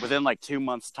like within like 2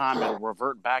 months' time it'll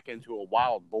revert back into a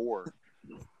wild boar.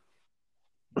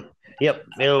 Yep,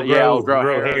 it'll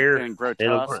grow hair and grow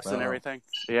tusks and everything.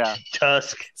 Yeah,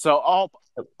 tusk. So all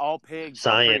pigs are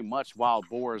Science. pretty much wild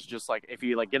boars. Just like if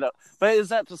you like get a, but is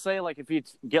that to say like if you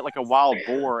get like a wild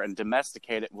boar and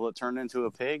domesticate it, will it turn into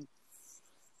a pig?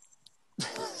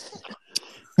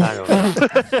 I don't know.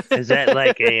 Is that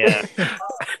like a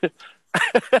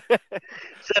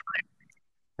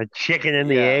chicken and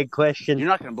the egg question? You're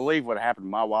not going to believe what happened to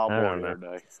my wild boar the other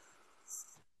day.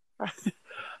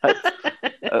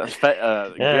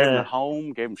 Gave him a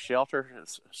home, gave him shelter.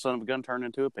 Son of a gun turned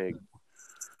into a pig.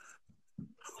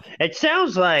 It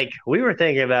sounds like we were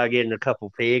thinking about getting a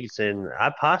couple pigs, and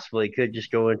I possibly could just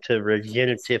go into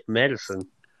regenerative medicine.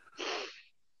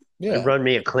 Yeah, and run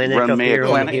me a clinic up here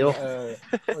on the hill.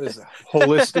 What is it?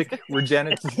 Holistic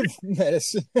regenerative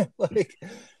medicine? Like,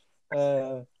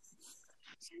 I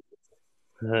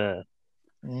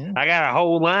got a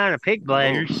whole line of pig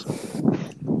bladders.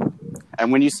 And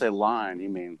when you say line, you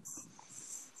mean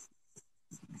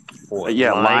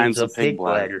lines of pig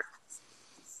bladder.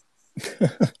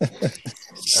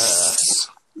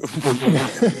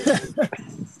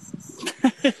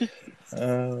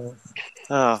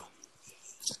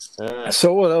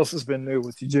 So what else has been new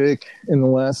with you, Jake, in the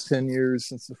last 10 years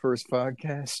since the first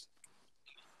podcast?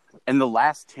 In the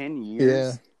last 10 years?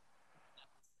 Yeah.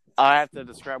 I have to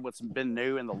describe what's been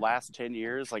new in the last 10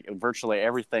 years. Like virtually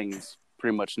everything's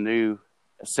pretty much new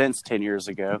since 10 years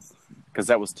ago, because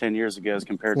that was 10 years ago as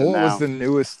compared to now. What was the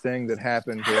newest thing that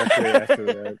happened directly after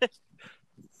that?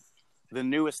 The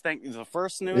newest thing, the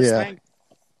first newest thing?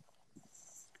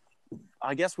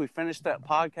 I guess we finished that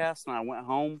podcast and I went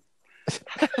home.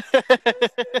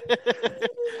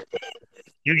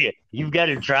 You've got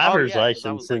a driver's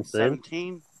license since then.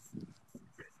 17.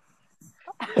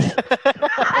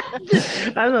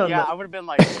 I don't know. I would have been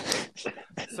like,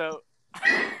 so.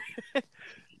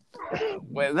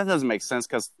 Wait, that doesn't make sense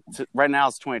because right now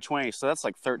it's 2020, so that's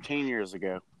like 13 years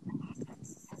ago.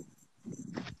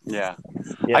 Yeah.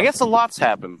 I guess a lot's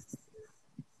happened.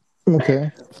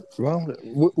 Okay. Well,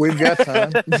 we've got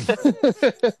time.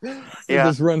 We'll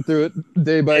just run through it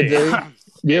day by day. Do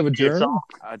you have a journal?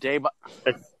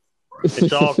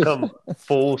 It's all come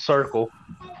full circle.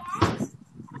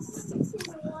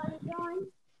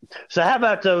 So how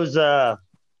about those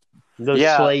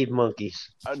slave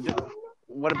monkeys?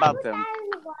 What about them?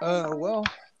 Well,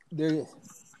 they're...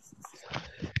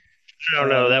 I don't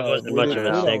know. That wasn't much of a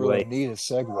segue. Don't really need a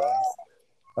segue.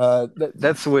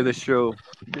 That's the way the show.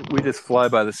 We just fly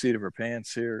by the seat of our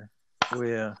pants here.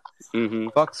 We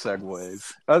fuck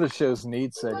segues. Other shows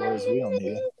need segues. We don't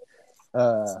need it.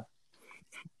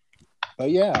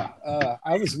 But yeah,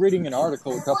 I was reading an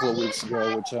article a couple of weeks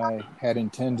ago, which I had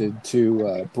intended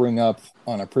to bring up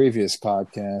on a previous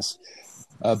podcast,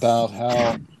 about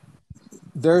how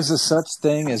there's a such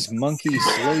thing as monkey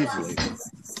slavery.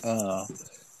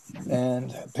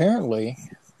 And apparently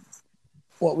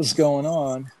what was going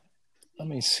on, let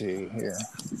me see here.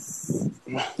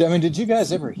 I mean, did you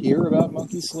guys ever hear about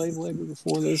monkey slave labor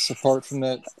before this, apart from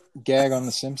that gag on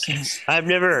The Simpsons? I've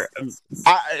never.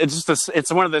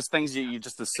 It's one of those things you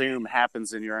just assume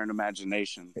happens in your own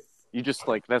imagination. You just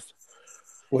like that's.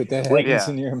 Wait, that happens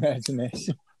in your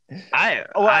imagination? I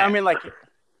mean, like.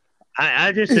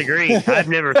 I disagree. I've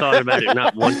never thought about it,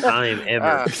 not one time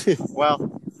ever.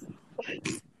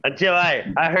 Until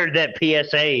I heard that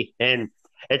PSA, and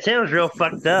it sounds real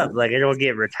fucked up. Like I don't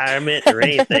get retirement or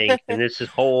anything, and this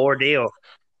whole ordeal.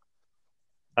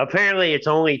 Apparently, it's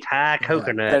only Thai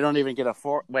coconut. They don't even get a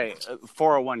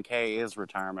 401k is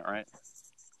retirement, right?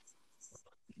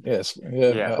 Yes.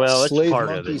 Well, it's slave part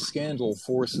of monkey it. Scandal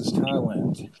forces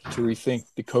Thailand to rethink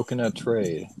the coconut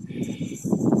trade.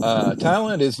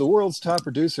 Thailand is the world's top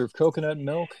producer of coconut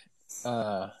milk.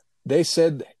 They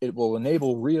said it will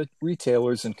enable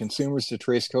retailers and consumers to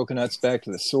trace coconuts back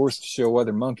to the source to show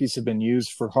whether monkeys have been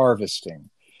used for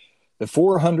harvesting. The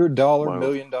 $400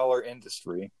 million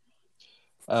industry,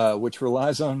 which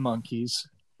relies on monkeys,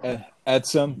 at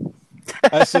some...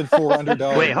 I said $400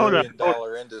 million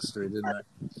industry, didn't I?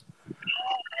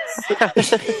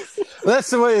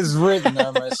 That's the way it's written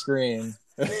on my screen.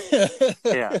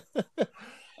 Yeah.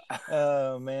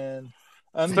 Oh, man.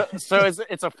 So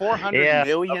it's a $400 Yeah.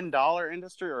 million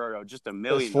industry or just $1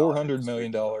 million? It's $400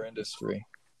 million industry.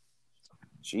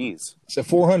 Jeez. It's a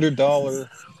 $400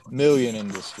 million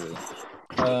industry.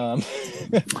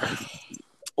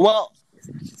 Well,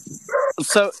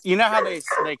 so you know how they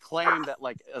claim that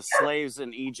like slaves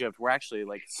in Egypt were actually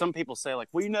like, some people say like,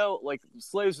 well, you know, like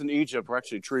slaves in Egypt were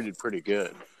actually treated pretty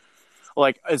good.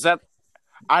 Like, is that?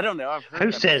 I don't know. I've heard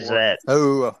Who that says before. that?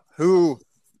 Who?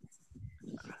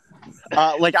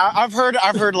 Like I've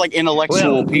heard like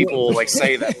intellectual people like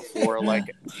say that before. Like,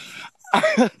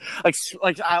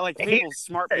 like people,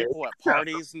 smart people at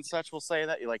parties and such will say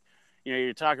that. Like, you know,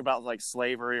 you talk about like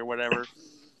slavery or whatever,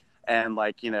 and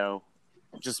like, you know,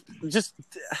 just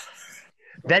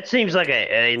That seems like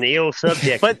an ill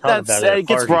subject. but to talk that's about at a it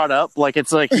gets party. brought up. Like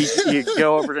it's like you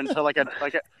go over into like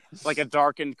a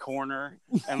darkened corner,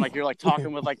 and like you're like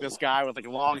talking with like this guy with like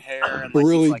long hair, and like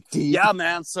Really he's like, deep. yeah,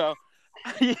 man. So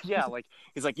yeah, like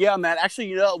he's like, yeah, man. Actually,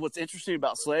 you know what's interesting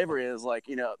about slavery is like,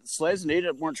 you know, slaves in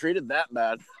Egypt weren't treated that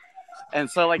bad, and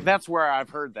so like that's where I've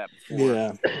heard that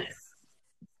before.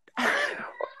 Yeah.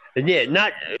 Yeah,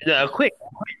 not a quick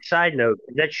side note.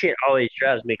 That shit always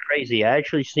drives me crazy. I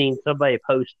actually seen somebody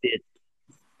posted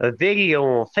a video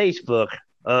on Facebook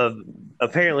of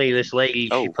apparently this lady.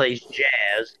 She plays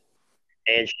jazz,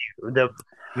 and the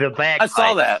bagpipe, I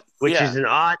saw that, which yeah. is an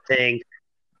odd thing.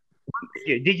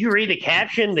 Did you read the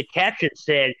caption? The caption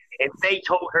said, "And they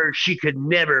told her she could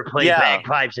never play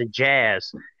bagpipes and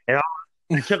jazz." And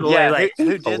it took away like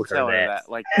who did told tell her that?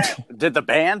 Like, did the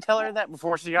band tell her that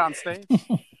before she got on stage?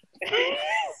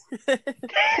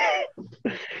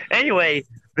 Anyway,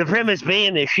 the premise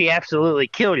being that she absolutely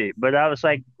killed it, but I was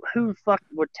like, who the fuck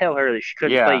would tell her that she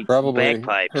couldn't play Probably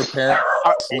bagpipes? her parents.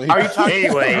 Are you talking?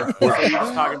 Anyway, so you're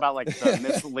just talking about like the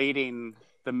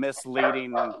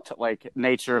misleading like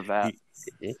nature of that.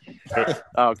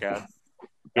 Okay.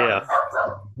 Yeah,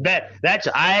 that's.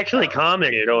 I actually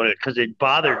commented on it because it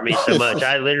bothered me so much.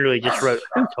 I literally just wrote,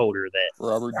 "Who told her that?"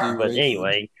 Robert D. But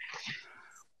anyway,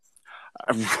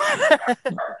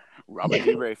 Robert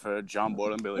D. Rayford, John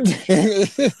Boyd, and Billy.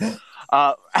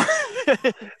 but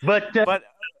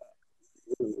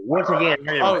once again,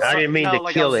 I didn't mean to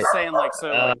kill it. Saying like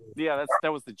so,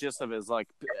 that was the gist of it. Is like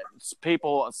some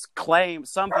people claim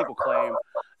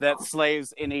that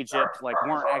slaves in Egypt like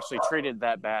weren't actually treated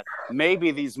that bad.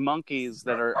 Maybe these monkeys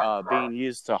that are being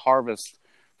used to harvest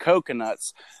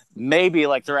coconuts, maybe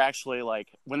like they're actually like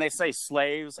when they say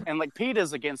slaves, and like Pete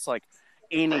is against like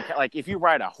any like if you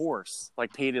ride a horse,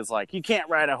 like Pete is like you can't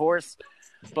ride a horse,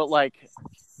 but like.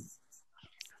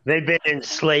 They've been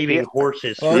enslaving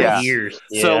horses for years.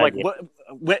 So, like,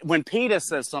 when PETA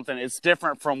says something, it's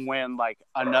different from when, like,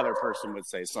 another person would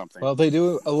say something. Well, they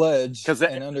do allege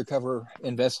an undercover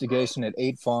investigation at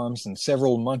 8 farms and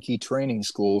several monkey training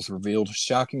schools revealed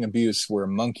shocking abuse where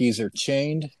monkeys are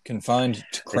chained, confined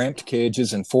to cramped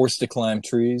cages, and forced to climb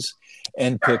trees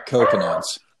and pick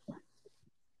coconuts.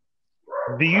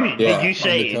 Did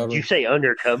you say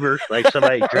undercover? Like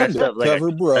somebody dressed up like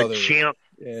a chimp?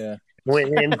 Yeah.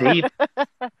 Went in deep.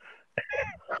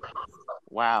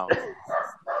 Wow.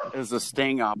 It was a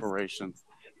sting operation.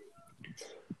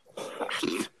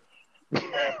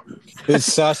 Is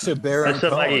Sacha Baron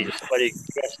somebody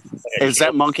is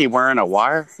that monkey wearing a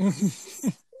wire?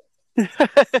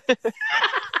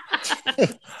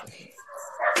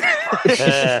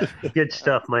 Good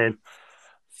stuff, man.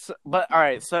 So, but all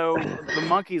right, so the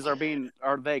monkeys are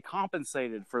they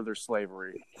compensated for their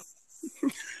slavery?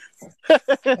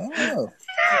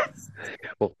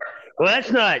 Well,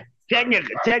 that's not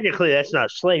technically that's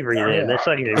not slavery. Then that's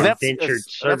like an indentured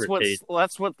servitude.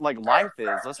 That's what like life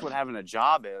is. That's what having a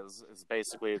job is. Is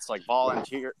basically it's like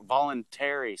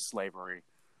voluntary slavery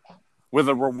with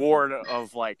a reward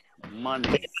of like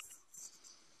money.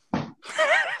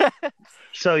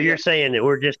 So you're saying that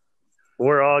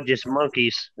we're all just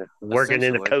monkeys working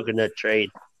in the coconut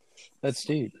trade? That's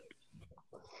deep.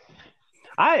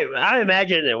 I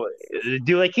imagine that.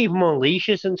 Do they keep them on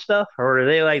leashes and stuff, or are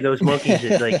they like those monkeys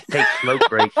that like take smoke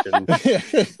breaks?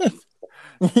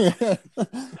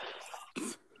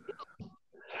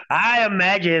 I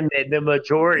imagine that the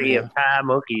majority of Thai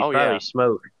monkeys probably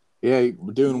smoke. Yeah,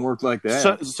 we're doing work like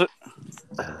that.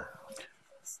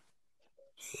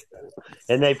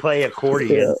 And they play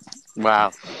accordion.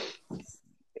 Wow.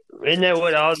 Isn't that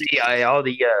what all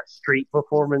the street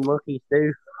performing monkeys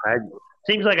do?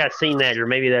 Seems like I've seen that, or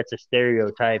maybe that's a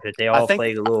stereotype that they all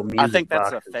play a little music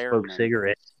box and smoke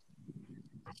cigarettes.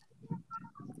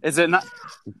 Is it not?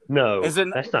 No,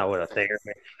 that's not what a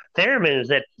theremin. Theremin is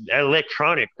that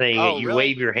electronic thing that you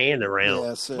wave your hand around.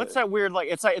 Yeah, what's that weird? Like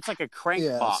it's like a crank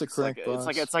box. It's a crank box.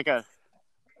 It's like a.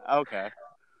 Okay.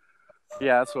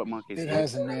 Yeah, that's what monkeys It do.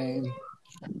 has a name.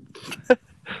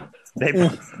 They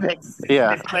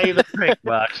Yeah. play the crank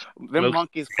box. Them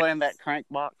monkeys playing that crank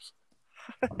box.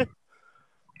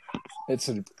 It's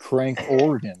a crank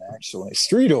organ, actually.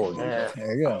 Street organ. Yeah.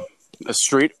 There you go.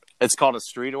 It's called a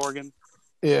street organ.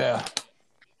 Yeah.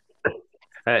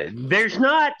 There's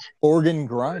not. Organ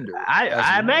grinder.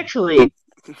 I'm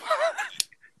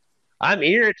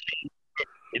irritated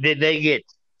that they get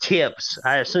tips.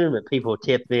 I assume that people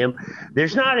tip them.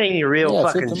 There's not any real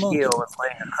fucking tip the skill monkey. in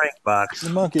playing a crank box. The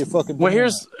monkey fucking. Well,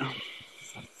 here's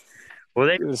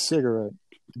They Get a cigarette.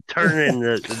 turning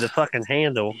the fucking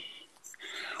handle.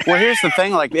 the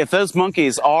thing. Like, if those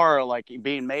monkeys are like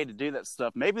being made to do that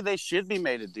stuff, maybe they should be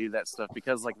made to do that stuff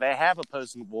because like they have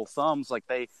opposable thumbs. Like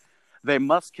they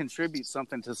must contribute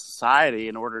something to society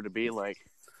in order to be like.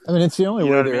 I mean, it's the only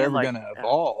You know way what I they're mean? ever Like, going to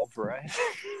evolve, right?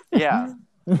 Yeah.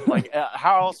 Like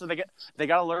how else are they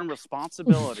got to learn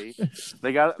responsibility.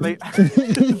 They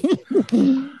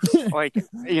like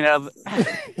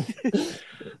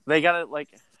they got to like.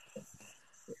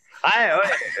 I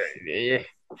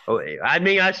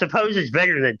mean, I suppose it's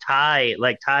better than Thai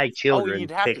children you'd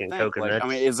have to picking think, coconuts. like, I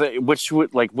mean, is it which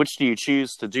do you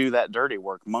choose to do that dirty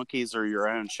work, monkeys or your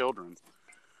own children?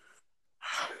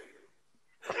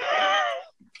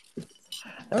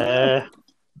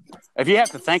 If you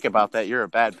have to think about that, you're a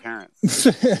bad parent.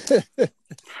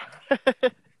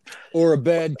 Or a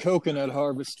bad coconut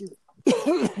harvester.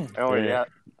 Oh yeah,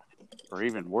 or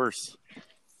even worse.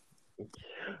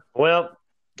 Well,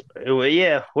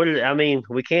 yeah. I mean,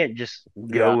 we can't just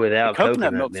go without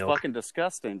coconut milk. milk's fucking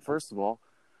disgusting. First of all,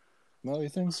 No, you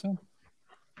think so?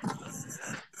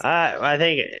 I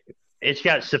think it's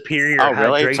got superior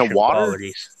really? hydration To water?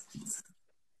 qualities.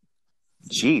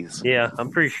 Jeez. Yeah,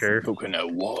 I'm pretty sure.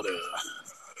 Coconut water.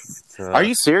 Are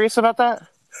you serious about that?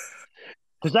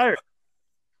 Because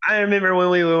I remember when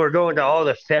we were going to all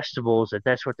the festivals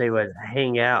that's what they would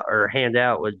hand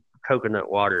out with coconut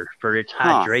water for its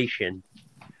hydration.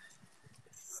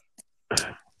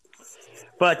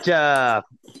 But now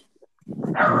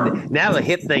the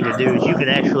hip thing to do is you can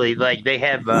actually they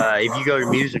have if you go to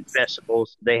music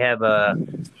festivals they have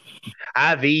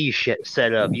IV shit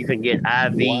set up. You can get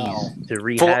IVs to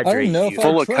rehydrate I don't know if you. I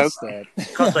Full of trust coke.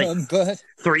 that. Costs like But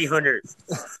 300.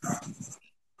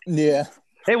 yeah,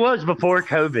 It was before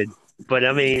COVID, but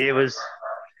I mean it was.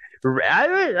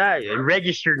 I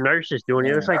registered nurses doing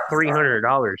it. It was like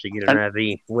 $300 to get an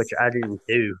IV, which I didn't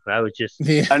do. I was just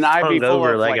yeah. An IV full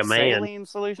over of like like a man. saline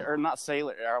solution, or not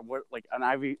saline, or what? Like an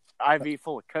IV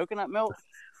full of coconut milk.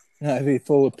 IV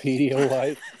full of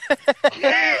Pedialyte.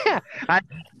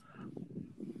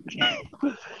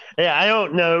 Yeah, I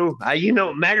don't know.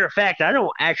 Matter of fact, I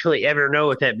don't actually ever know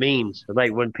what that means.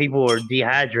 Like when people are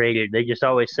dehydrated, they just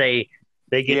always say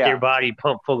they get their body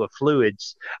pumped full of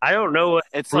fluids. I don't know what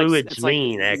fluids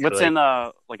mean. Actually, what's in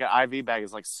like an IV bag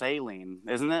is like saline,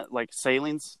 isn't it? Like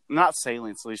saline's not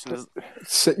saline solution.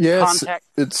 Contact.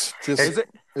 It's just. Is it?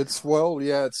 It's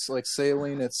it's like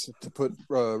saline. It's to put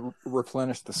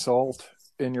replenish the salt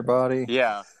in your body.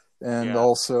 Yeah. And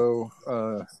also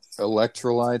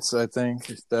electrolytes. I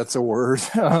think that's a word.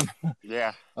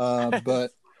 Yeah.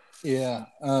 But yeah.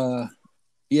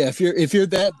 If you're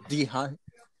that dehydrated.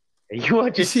 You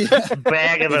want just a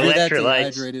bag of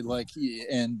electrolytes. Dehydrated,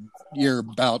 and you're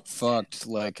about fucked.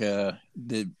 Like the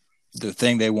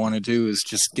thing they want to do is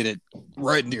just get it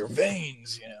right into your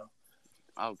veins.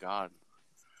 Oh God.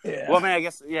 Yeah. Well, I mean, I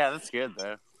guess that's good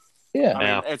though. Yeah.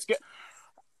 I mean, it's good.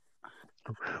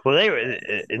 Well, they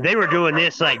were doing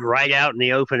this like right out in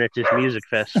the open at this music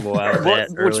festival I was at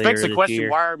Which begs the this question: year.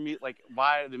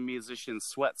 why do musicians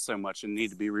sweat so much and need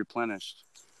to be replenished?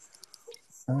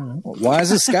 Why is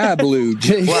the sky blue?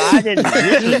 Well, I didn't.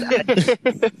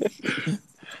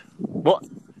 Well,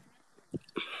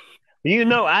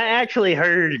 I actually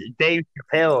heard Dave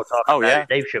Chappelle talk about it.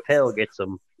 Dave Chappelle gets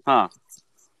them. Huh.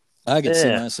 I can see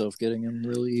myself getting them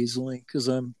really easily because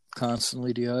I'm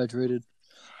constantly dehydrated.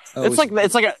 It's like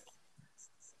a.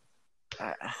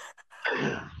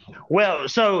 Well,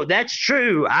 so that's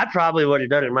true. I probably would have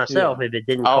done it myself if it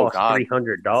didn't cost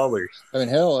 $300. I mean,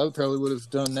 hell, I probably would have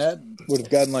done that. Would have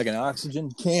gotten like an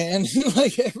oxygen can,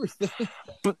 like everything.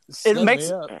 But it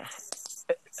makes.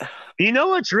 You know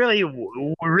what's really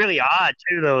odd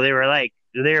too, though? They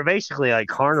were basically like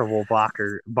carnival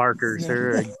barkers.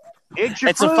 It's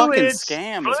a fucking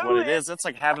scam, is what it is. It's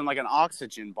like having like an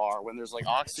oxygen bar when there's like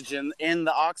oxygen in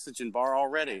the oxygen bar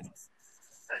already.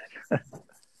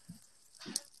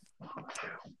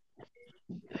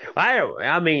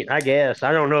 I guess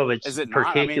I don't know if it's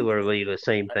particularly the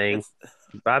same thing.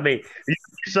 I mean,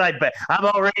 It's but I've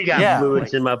already got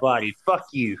fluids in my body. Fuck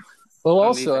you. Well,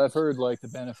 also, I've heard like the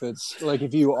benefits, like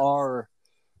if you are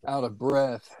out of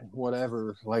breath,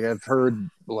 whatever, like I've heard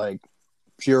like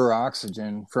pure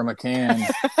oxygen from a can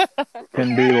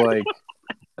can be like,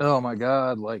 oh my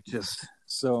God, like just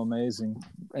so amazing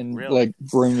and like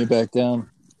bring you back down.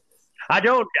 I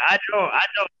don't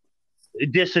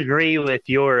disagree with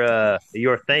your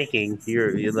thinking.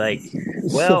 You're like,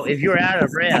 well, if you're out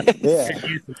of breath, yeah.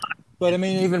 But I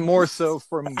mean, even more so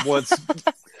from what's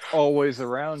always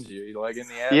around you, like in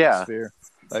the atmosphere.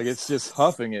 Yeah. Like it's just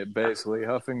huffing it, basically,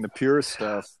 huffing the pure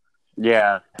stuff.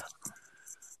 Yeah.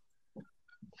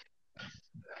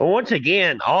 Well, once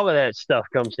again, all of that stuff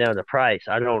comes down to price.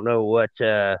 I don't know what.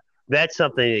 That's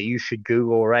something that you should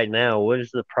Google right now. What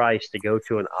is the price to go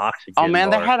to an oxygen bar? Oh, man,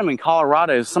 bar? they had them in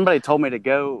Colorado. Somebody told me to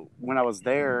go when I was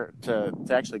there to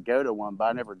actually go to one, but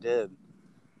I never did.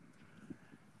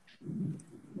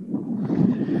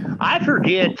 I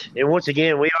forget, and once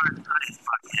again, we are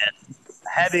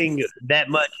having that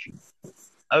much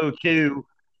O2,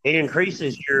 it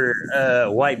increases your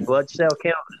white blood cell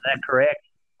count. Is that correct?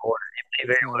 Or it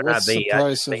may very well not be.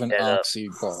 What's the price of an oxy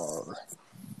bar?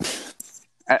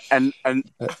 And I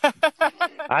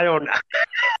don't know.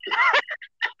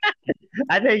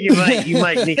 I think you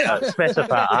might need to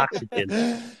specify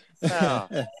oxygen.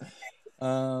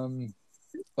 Well,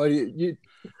 you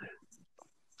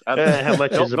how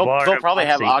much is a bar? They'll probably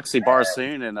have oxy bars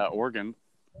soon in Oregon.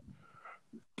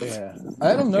 Yeah,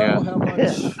 I don't know how much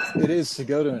it is to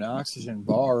go to an oxygen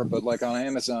bar, but like on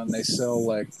Amazon, they sell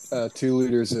like 2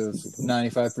 liters of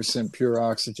 95% pure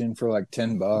oxygen for like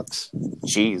 $10.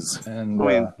 Jeez, and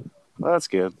well, that's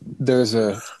good. There's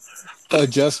a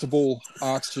adjustable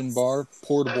oxygen bar,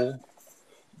 portable.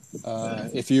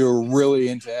 If you're really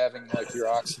into having like your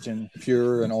oxygen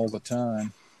pure and all the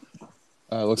time,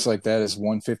 looks like that is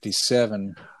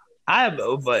 $157.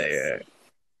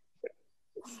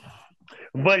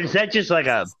 But is that just like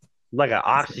an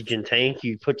oxygen tank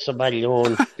you put somebody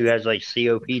on who has like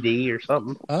COPD or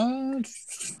something?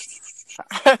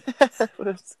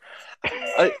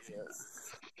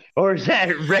 Or is that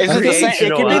recreational?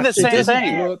 It could be the same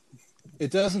thing.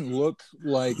 It doesn't look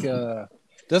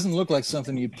like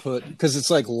something you'd put, because it's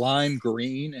like lime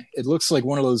green. It looks like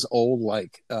one of those old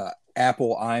like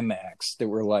Apple iMacs that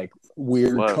were like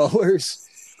weird colors.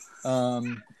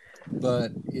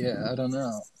 But yeah, I don't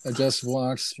know. Adjustable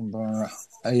oxygen bar.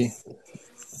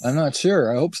 I'm not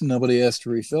sure. I hope nobody has to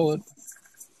refill it,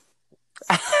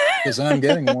 because I'm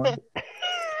getting one.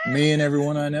 Me and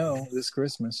everyone I know this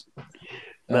Christmas.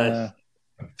 Nice.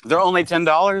 They're only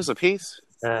 $10 a piece.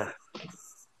 No,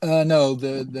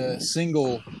 the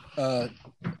single. That's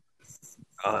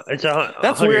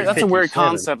weird. That's a weird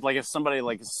concept. Like if somebody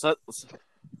like.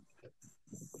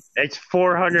 It's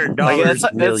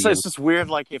 $400. It's just weird.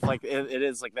 Like if like it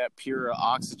is like that pure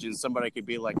oxygen, somebody could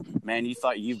be like, "Man, you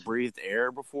thought you breathed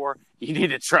air before? You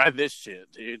need to try this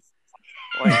shit, dude."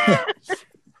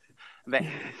 Like,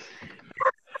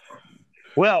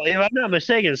 well, if I'm not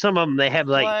mistaken, some of them they have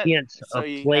like hints of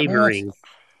flavoring.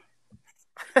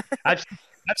 I've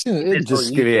seen it'd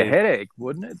just give you a headache,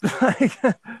 wouldn't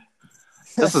it?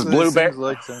 This is blueberry.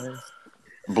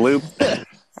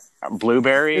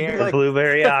 Blueberry air? Like,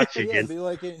 blueberry oxygen. Yeah, it'd be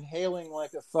like inhaling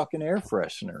like a fucking air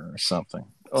freshener or something.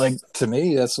 Like, to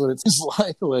me, that's what it's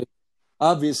like. Like,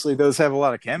 obviously, those have a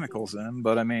lot of chemicals in them,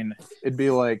 but I mean, it'd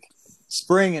be like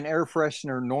spraying an air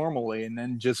freshener normally and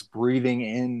then just breathing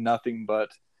in nothing but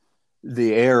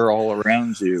the air all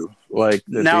around you, like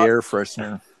the air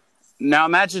freshener. Now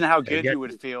imagine how good you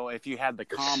would feel if you had the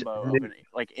combo of an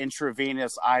like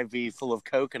intravenous IV full of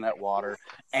coconut water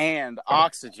and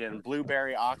oxygen,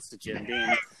 blueberry oxygen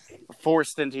being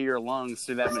forced into your lungs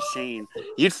through that machine.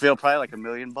 You'd feel probably like $1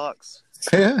 million.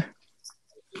 Yeah.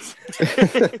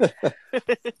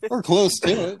 Or close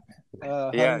to it.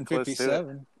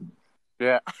 157.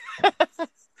 Yeah.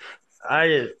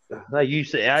 I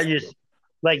just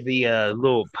like the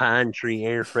little pine tree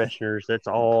air fresheners. That's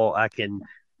all I can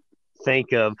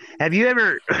think of.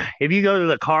 If you go to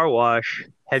the car wash,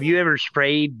 have you ever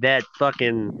sprayed that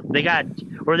fucking? They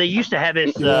used to have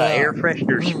this air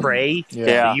freshener spray.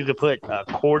 Yeah, you could put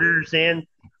quarters in,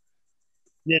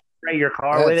 then spray your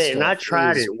car with it. And I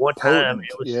tried it one time.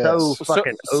 It was so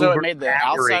fucking so it made the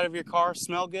outside of your car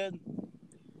smell good.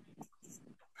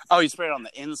 Oh, you spray it on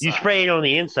the inside. You spray it on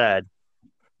the inside.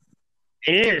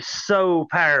 And it is so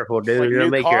powerful, dude. Like it'll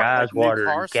make your eyes water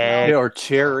and gag. Or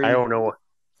cherry. I don't know what.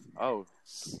 Oh.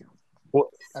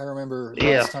 I remember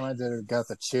last time I did it, got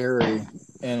the cherry,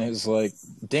 and it was like,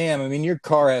 damn, I mean, your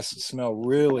car has to smell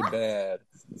really bad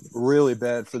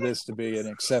for this to be an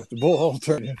acceptable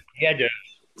alternative.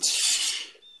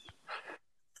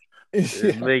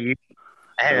 Yeah. But you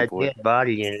had Oh, a boy. dead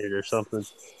body in it or something.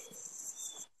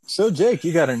 So, Jake,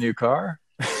 you got a new car?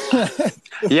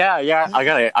 Yeah. I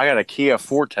got a Kia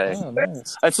Forte. Oh,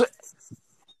 nice. It's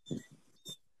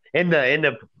In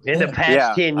the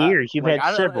past yeah. 10 years, you've Like, had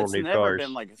I don't. several It's new never cars.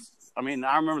 been like. I mean,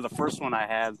 I remember the first one I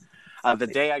had. The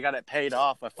day I got it paid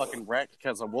off, I fucking wrecked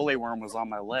because a woolly worm was on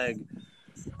my leg,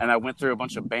 and I went through a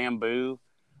bunch of bamboo.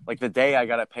 Like the day I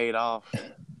got it paid off,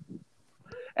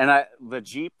 and the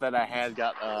Jeep that I had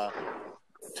got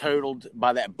totaled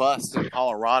by that bus in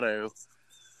Colorado,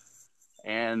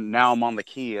 and now I'm on the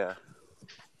Kia.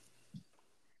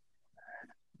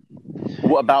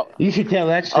 What about? You should tell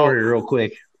that story real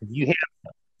quick. You hit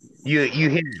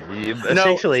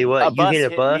essentially what you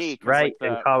hit a bus me, right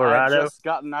like in Colorado. I had just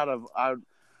gotten out of.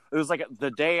 It was like the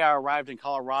day I arrived in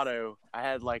Colorado. I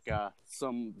had like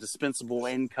some dispensable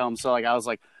income, so like I was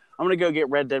like, I'm gonna go get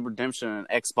Red Dead Redemption and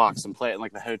Xbox and play it in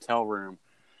like the hotel room.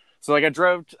 So like I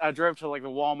drove to like the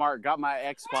Walmart, got my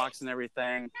Xbox and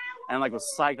everything, and like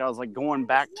was psyched. I was like going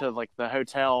back to like the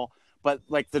hotel, but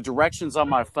like the directions on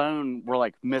my phone were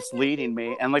like misleading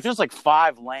me, and like there's like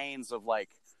 5 lanes of like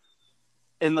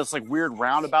in this like weird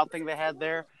roundabout thing they had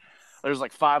there. There's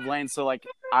like 5 lanes, so like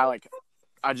I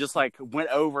just like went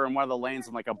over in one of the lanes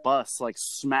and like a bus like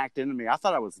smacked into me. I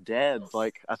thought I was dead.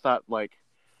 Like I thought like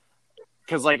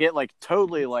because like it like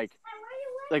totally like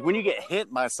when you get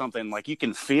hit by something, like you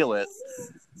can feel it,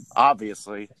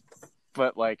 obviously,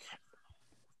 but like.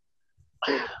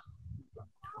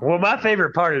 Well, my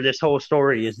favorite part of this whole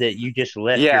story is that you just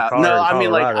left your Yeah, car no, in I Colorado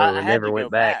mean, like I and had never to went go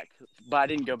back. but I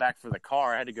didn't go back for the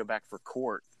car. I had to go back for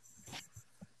court.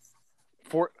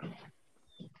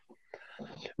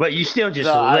 But you still just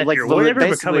left like your whatever become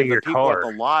basically of your the people car.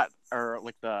 at the lot or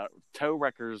like the tow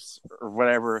wreckers or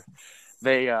whatever.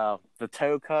 They the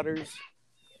toe cutters,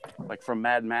 like from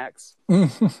Mad Max.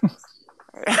 The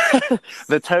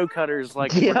toe cutters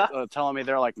like were, telling me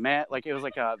they're like, man, like it was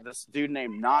like this dude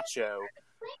named Nacho.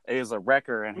 He was a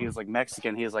wrecker and he was like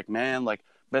Mexican. He was like, man, like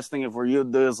best thing for you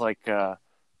to do is like to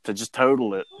just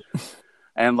total it.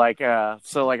 And like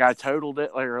so like I totaled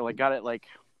it or like got it like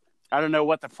I don't know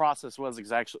what the process was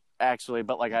actually,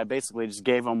 but like I basically just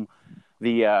gave him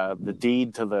the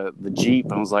deed to the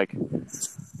Jeep and was like,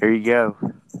 here you go.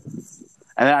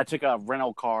 And then I took a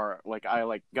rental car, like I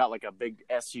like got like a big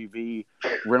SUV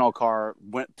rental car,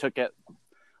 took it,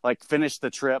 like finished the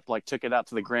trip, like took it out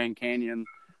to the Grand Canyon,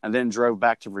 and then drove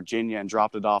back to Virginia and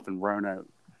dropped it off in Roanoke.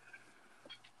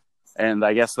 And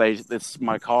I guess it's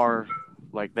my car,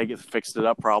 like they fixed it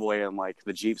up probably, and like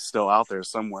the Jeep's still out there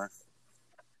somewhere.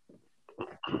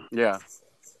 Yeah.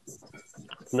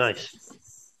 Nice.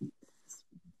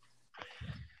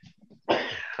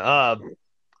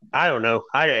 I don't know.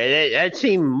 That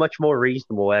seemed much more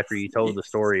reasonable after you told the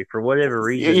story. For whatever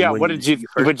reason, yeah. What did you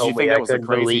think that was a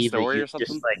crazy believe story that or something?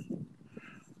 Just like,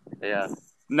 yeah.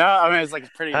 No, I mean it's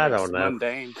like pretty I don't know.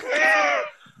 mundane.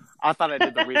 I thought I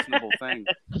did the reasonable thing.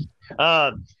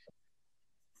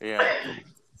 Yeah.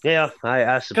 Yeah,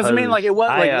 I suppose. Because I mean, like it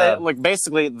was like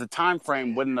basically the time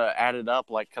frame wouldn't have added up.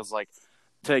 Like because like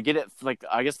to get it like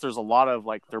I guess there's a lot of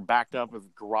like they're backed up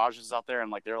with garages out there,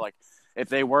 and like they're like if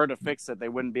they were to fix it, they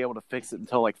wouldn't be able to fix it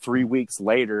until like 3 weeks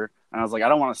later. And I was like, I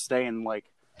don't want to stay in like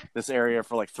this area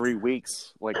for like 3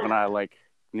 weeks. Like when I like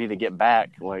need to get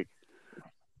back. Like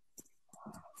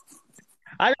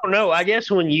I don't know. I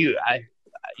guess when you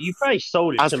probably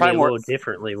sold it to me a little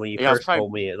differently when you first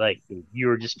told me it. Like you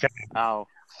were just kind of,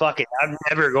 fuck it, I'm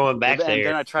never going back there.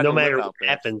 Then I tried no to matter live what out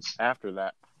happens after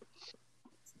that.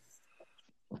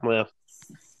 Well,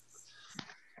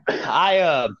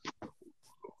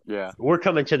 yeah, we're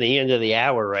coming to the end of the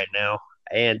hour right now,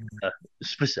 and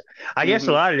I guess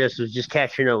a lot of this was just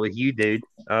catching up with you, dude.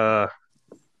 I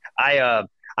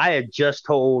had just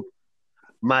told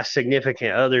my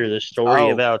significant other the story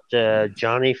about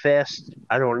Johnny Fest.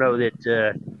 I don't know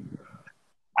that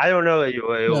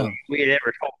we had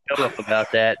ever told Philip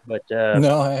about that, but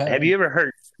no, I haven't. Have you ever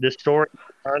heard the story of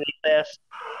Johnny Fest?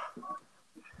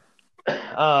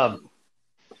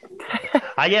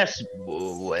 I guess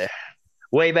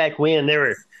way back when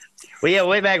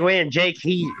way back when Jake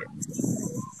he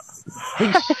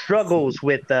struggles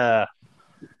with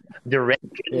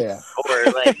direction or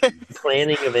like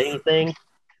planning of anything.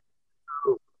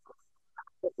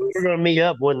 We were gonna meet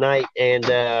up one night and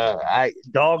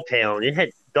Dogtown had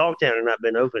not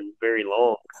been open very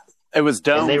long. It was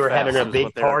Dome and they were Fest having a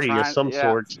big party of some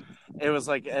sort. It was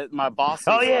like at my boss's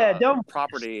Dome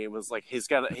property. It was like he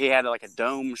had like a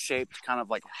dome shaped kind of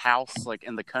like house like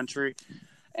in the country,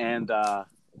 and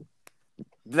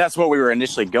that's what we were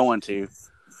initially going to.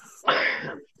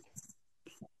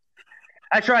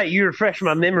 That's right. You refresh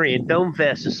my memory. And Dome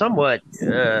Fest is somewhat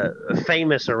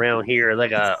famous around here,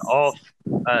 like a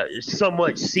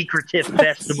somewhat secretive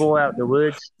festival out in the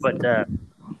woods. But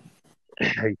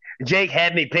Jake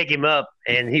had me pick him up,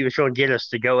 and he was trying to get us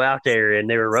to go out there, and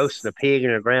they were roasting a pig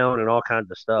in the ground and all kinds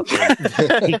of stuff.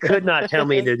 And he could not tell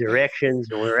me the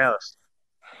directions, and we were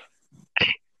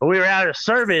out of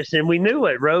service, and we knew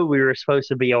what road we were supposed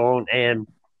to be on, and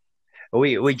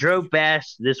we drove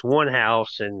past this one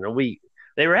house, and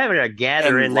they were having a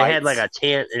gathering. They had like a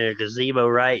tent and a gazebo,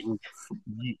 right? And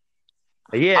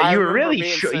you were really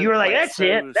sure. You were like, "That's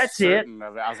it. That's it."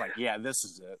 I was like, "Yeah, this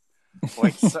is it."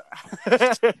 Like, so...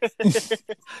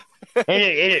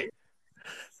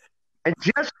 and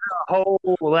just the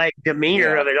whole like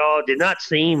demeanor of it all did not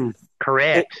seem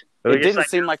correct. It didn't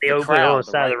seem like the crowd, on the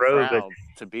side of the road, but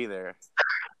to be there.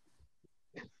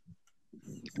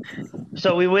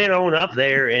 So we went on up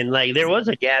there, and like there was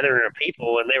a gathering of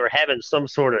people, and they were having some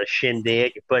sort of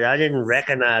shindig, but I didn't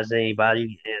recognize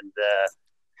anybody, and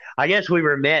I guess we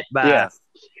were met by,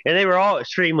 and they were all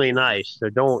extremely nice. So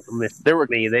don't miss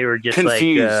me. They were just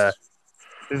confused. Like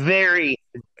very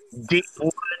deep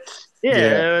woods.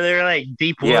 Yeah, they were like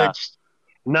deep woods,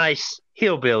 nice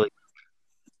hillbilly.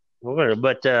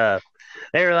 But they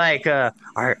were like, "Are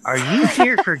you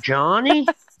here for Johnny?"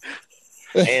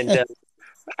 And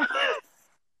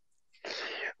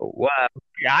well,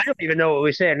 I don't even know what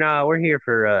we said. No, we're here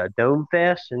for Dome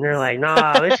Fest, and they're like, "No,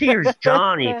 this here's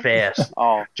Johnny Fest.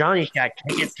 Oh, Johnny's got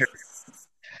cancer."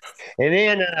 And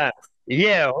then,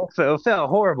 it felt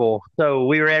horrible. So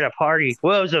we were at a party.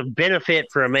 Well, it was a benefit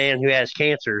for a man who has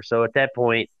cancer. So at that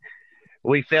point,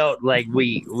 we felt like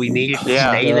we needed to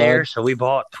stay there. So we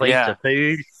bought plates of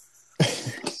food.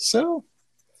 So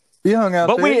you hung out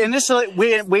but there. We initially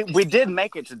we did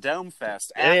make it to Dome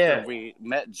Fest after we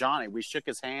met Johnny. We shook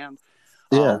his hand.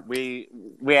 We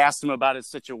asked him about his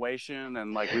situation,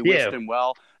 and like we wished him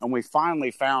well, and we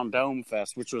finally found Dome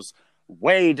Fest, which was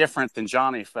way different than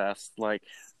Johnny Fest. Like,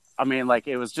 I mean, like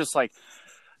it was just like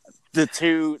the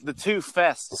two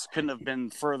fests couldn't have been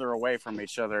further away from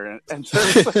each other. And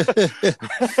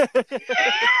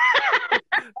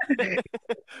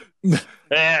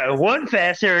one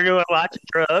fest they were doing lots of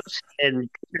drugs, and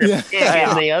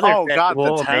the other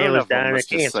festival, the man was dying of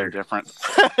cancer. So different.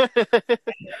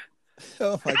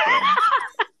 Oh my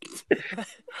god!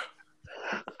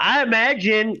 I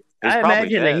imagine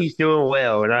that he's doing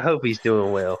well, and I hope he's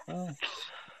doing well.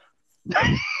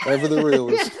 Ever the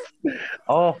realist.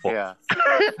 Awful. Yeah.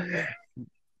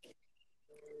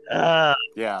 But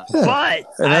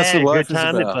and that's what life is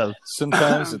about. about.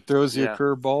 Sometimes it throws you a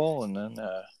curveball, and then.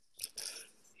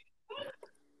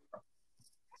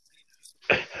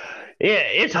 Yeah,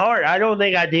 it's hard. I don't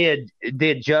think I did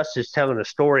justice telling the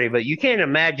story, but you can't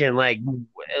imagine like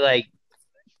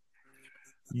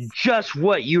just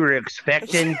what you were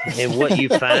expecting and what you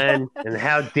find and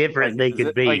how different they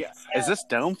could be. Like, is this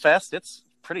Dome Fest? It's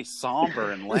pretty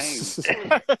somber and lame. It's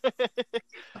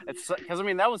because I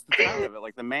mean that was the time of it.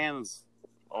 Like the man's,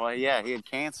 he had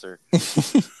cancer.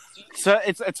 So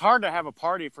it's hard to have a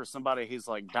party for somebody who's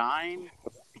like dying.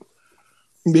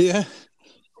 Yeah.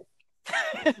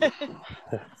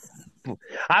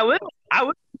 I would.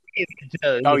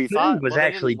 The food was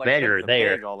actually better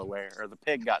there. Pig all the way, or the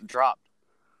pig got dropped.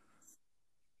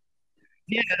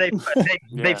 Yeah,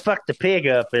 they fucked the pig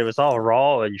up. It was all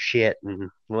raw and shit, and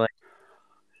like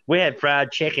we had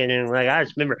fried chicken, and like I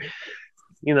just remember,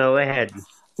 they had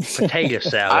potato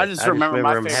salad. I just remember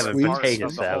my favorite having part potato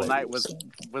of the salad. whole night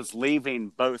was leaving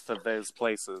both of those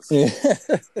places. Yeah.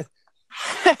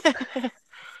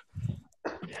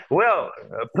 Well,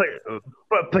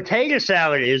 potato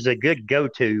salad is a good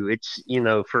go-to. It's,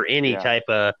 for any type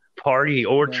of party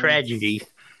or tragedy.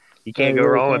 You can't go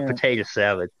wrong with potato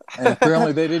salad. And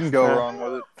apparently they didn't go wrong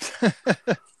with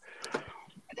it.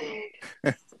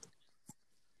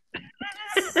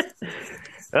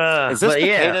 Is this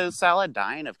potato salad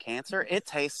dying of cancer? It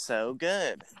tastes so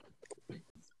good.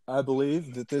 I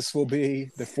believe that this will be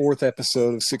the 4th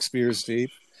episode of 6 Beers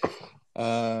Deep.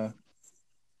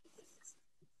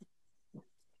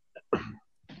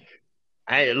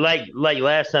 Like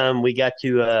last time, we got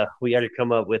to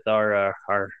come up with our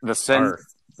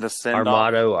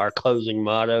motto, our closing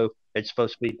motto. It's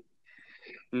supposed to be.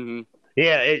 Mm-hmm.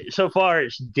 Yeah, so far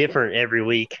it's different every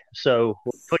week. So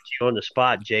we'll put you on the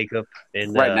spot, Jacob,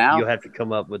 and right now you'll have to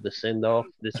come up with the send off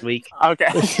this week. Okay.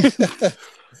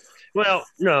 Well,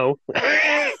 no.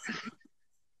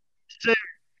 So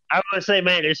I want to say,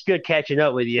 man, it's good catching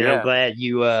up with you. And I'm glad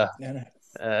you're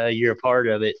a part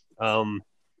of it.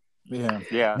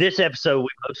 Yeah. This episode we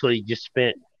mostly just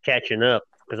spent catching up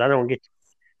because I don't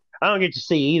I don't get to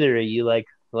see either of you like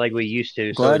we used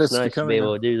to. So Glad it's it's nice to be becoming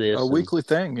able to do this. a weekly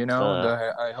thing, you know, and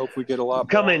I hope we get a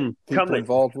lot more people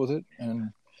involved with it, and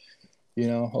you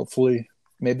know, hopefully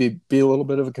maybe be a little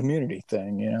bit of a community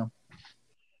thing, you know.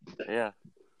 Yeah.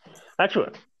 That's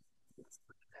what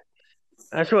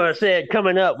I said.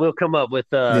 Coming up, we'll come up with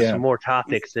some more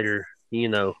topics that are, you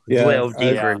know, delve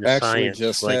deeper into science.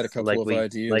 Just had a couple of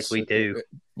ideas, like we do,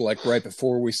 like right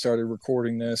before we started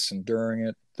recording this and during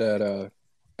it, that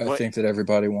I think that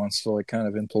everybody wants to like kind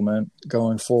of implement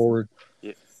going forward.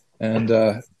 Yeah. And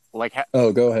go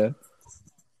ahead.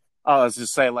 I was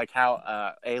just saying, like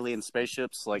how alien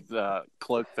spaceships like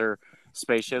cloak their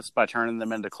spaceships by turning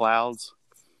them into clouds.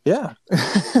 Yeah.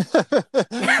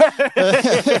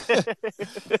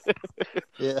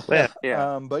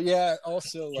 Yeah. But yeah,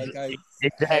 also like I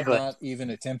have not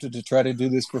even attempted to try to do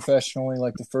this professionally.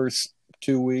 Like the first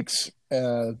 2 weeks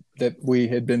that we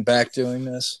had been back doing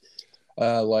this,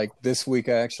 like this week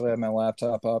I actually had my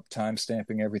laptop up, time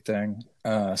stamping everything,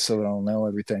 so that I'll know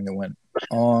everything that went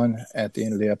on at the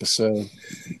end of the episode.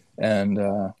 And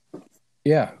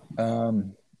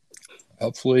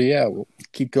hopefully, we'll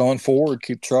keep going forward,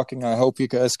 keep trucking. I hope you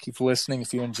guys keep listening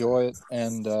if you enjoy it,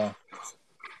 and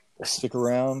stick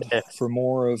around for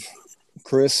more of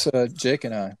Chris, Jake,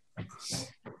 and I.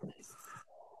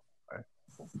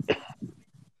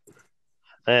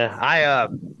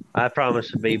 I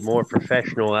promise to be more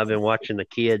professional. I've been watching the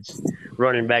kids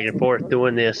running back and forth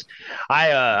doing this.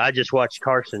 I just watched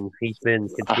Carson. He's been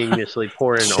continuously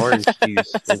pouring orange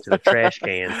juice into the trash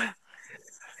can.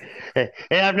 And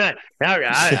I've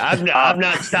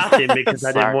not stopped him because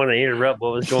I didn't want to interrupt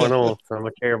what was going on. I'm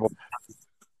a terrible.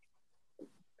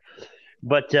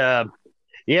 But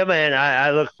yeah, man,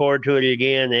 I look forward to it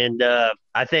again, and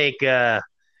I think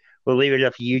we'll leave it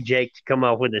up to you, Jake, to come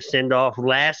up with a send off.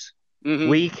 Last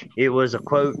week, it was a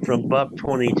quote from Buck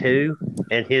 22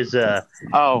 and his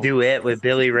duet with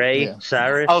Billy Ray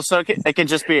Cyrus. Oh, so it can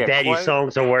just be a Daddy's quote?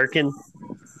 Songs Are Working.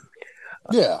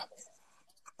 Yeah.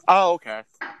 Oh, okay.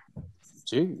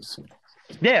 Jeez.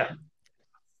 Yeah.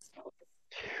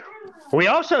 We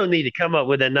also need to come up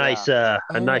with a nice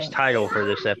nice title for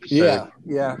this episode.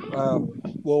 Yeah.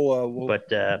 We'll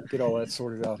get all that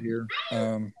sorted out here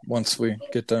once we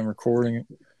get done recording it.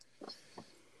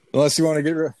 Unless you want to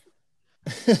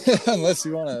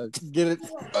get it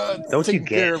taken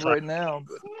care of right now.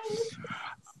 But...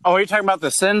 Oh, are you talking about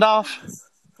the send off?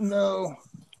 No.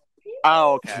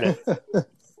 Oh, okay.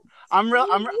 I'm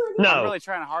really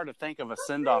trying hard to think of a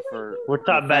send off for. We're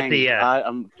talking about the.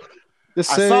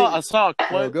 I saw a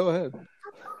quote. Oh, go ahead.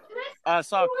 I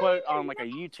saw a quote on like a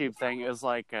YouTube thing. It was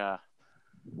like, "Damn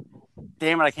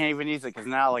it, I can't even use it because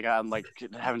now like I'm like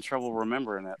having trouble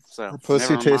remembering it." So her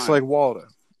pussy tastes like water.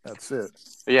 That's it.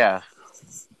 Yeah.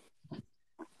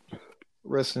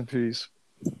 Rest in peace.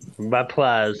 By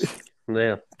Plies.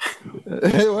 Yeah.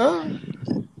 Well,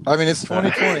 I mean, it's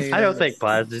 2020. I don't think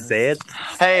Plies is dead.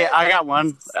 Hey, I got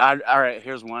one. All right,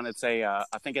 here's one. It's a.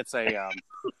 I think it's a.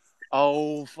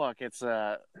 Oh fuck! It's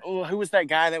who was that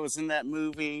guy that was in that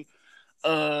movie?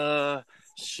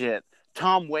 Shit.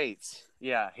 Tom Waits.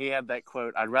 Yeah, he had that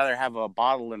quote. I'd rather have a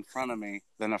bottle in front of me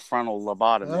than a frontal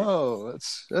lobotomy. Oh,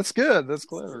 that's good. That's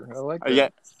clever. I like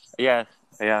that. Yeah.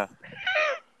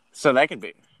 So that could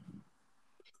be.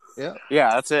 Yeah.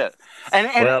 Yeah, that's it. And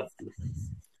well,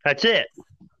 that's it.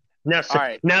 Now,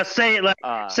 now say it like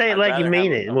you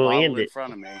mean it, and we'll end it. In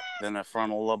front of me than a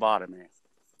frontal lobotomy.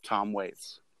 Tom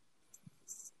Waits.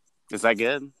 Is that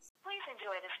good? Please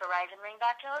enjoy this Verizon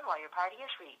ringback tone while your party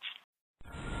is reached.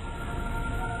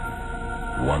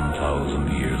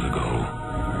 1,000 years ago,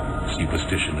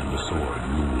 superstition and the sword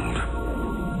ruled.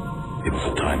 It was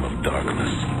a time of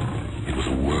darkness. It was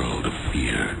a world of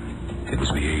fear. It was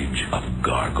the age of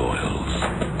gargoyles.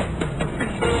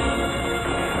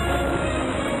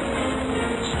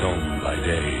 Stone by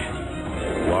day,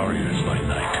 warriors by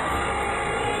night.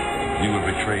 We were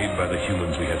betrayed by the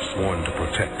humans we had sworn to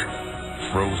protect,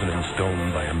 frozen in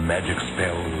stone by a magic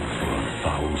spell for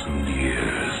 1,000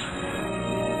 years.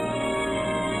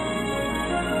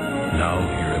 Now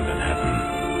here in Manhattan,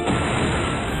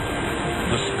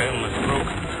 the spell is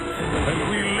broken, and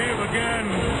we live again.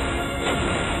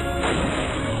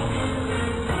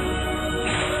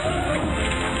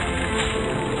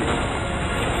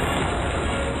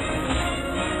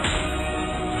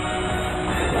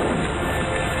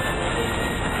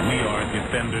 We are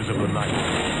defenders of the night.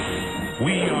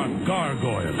 We are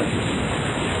gargoyles.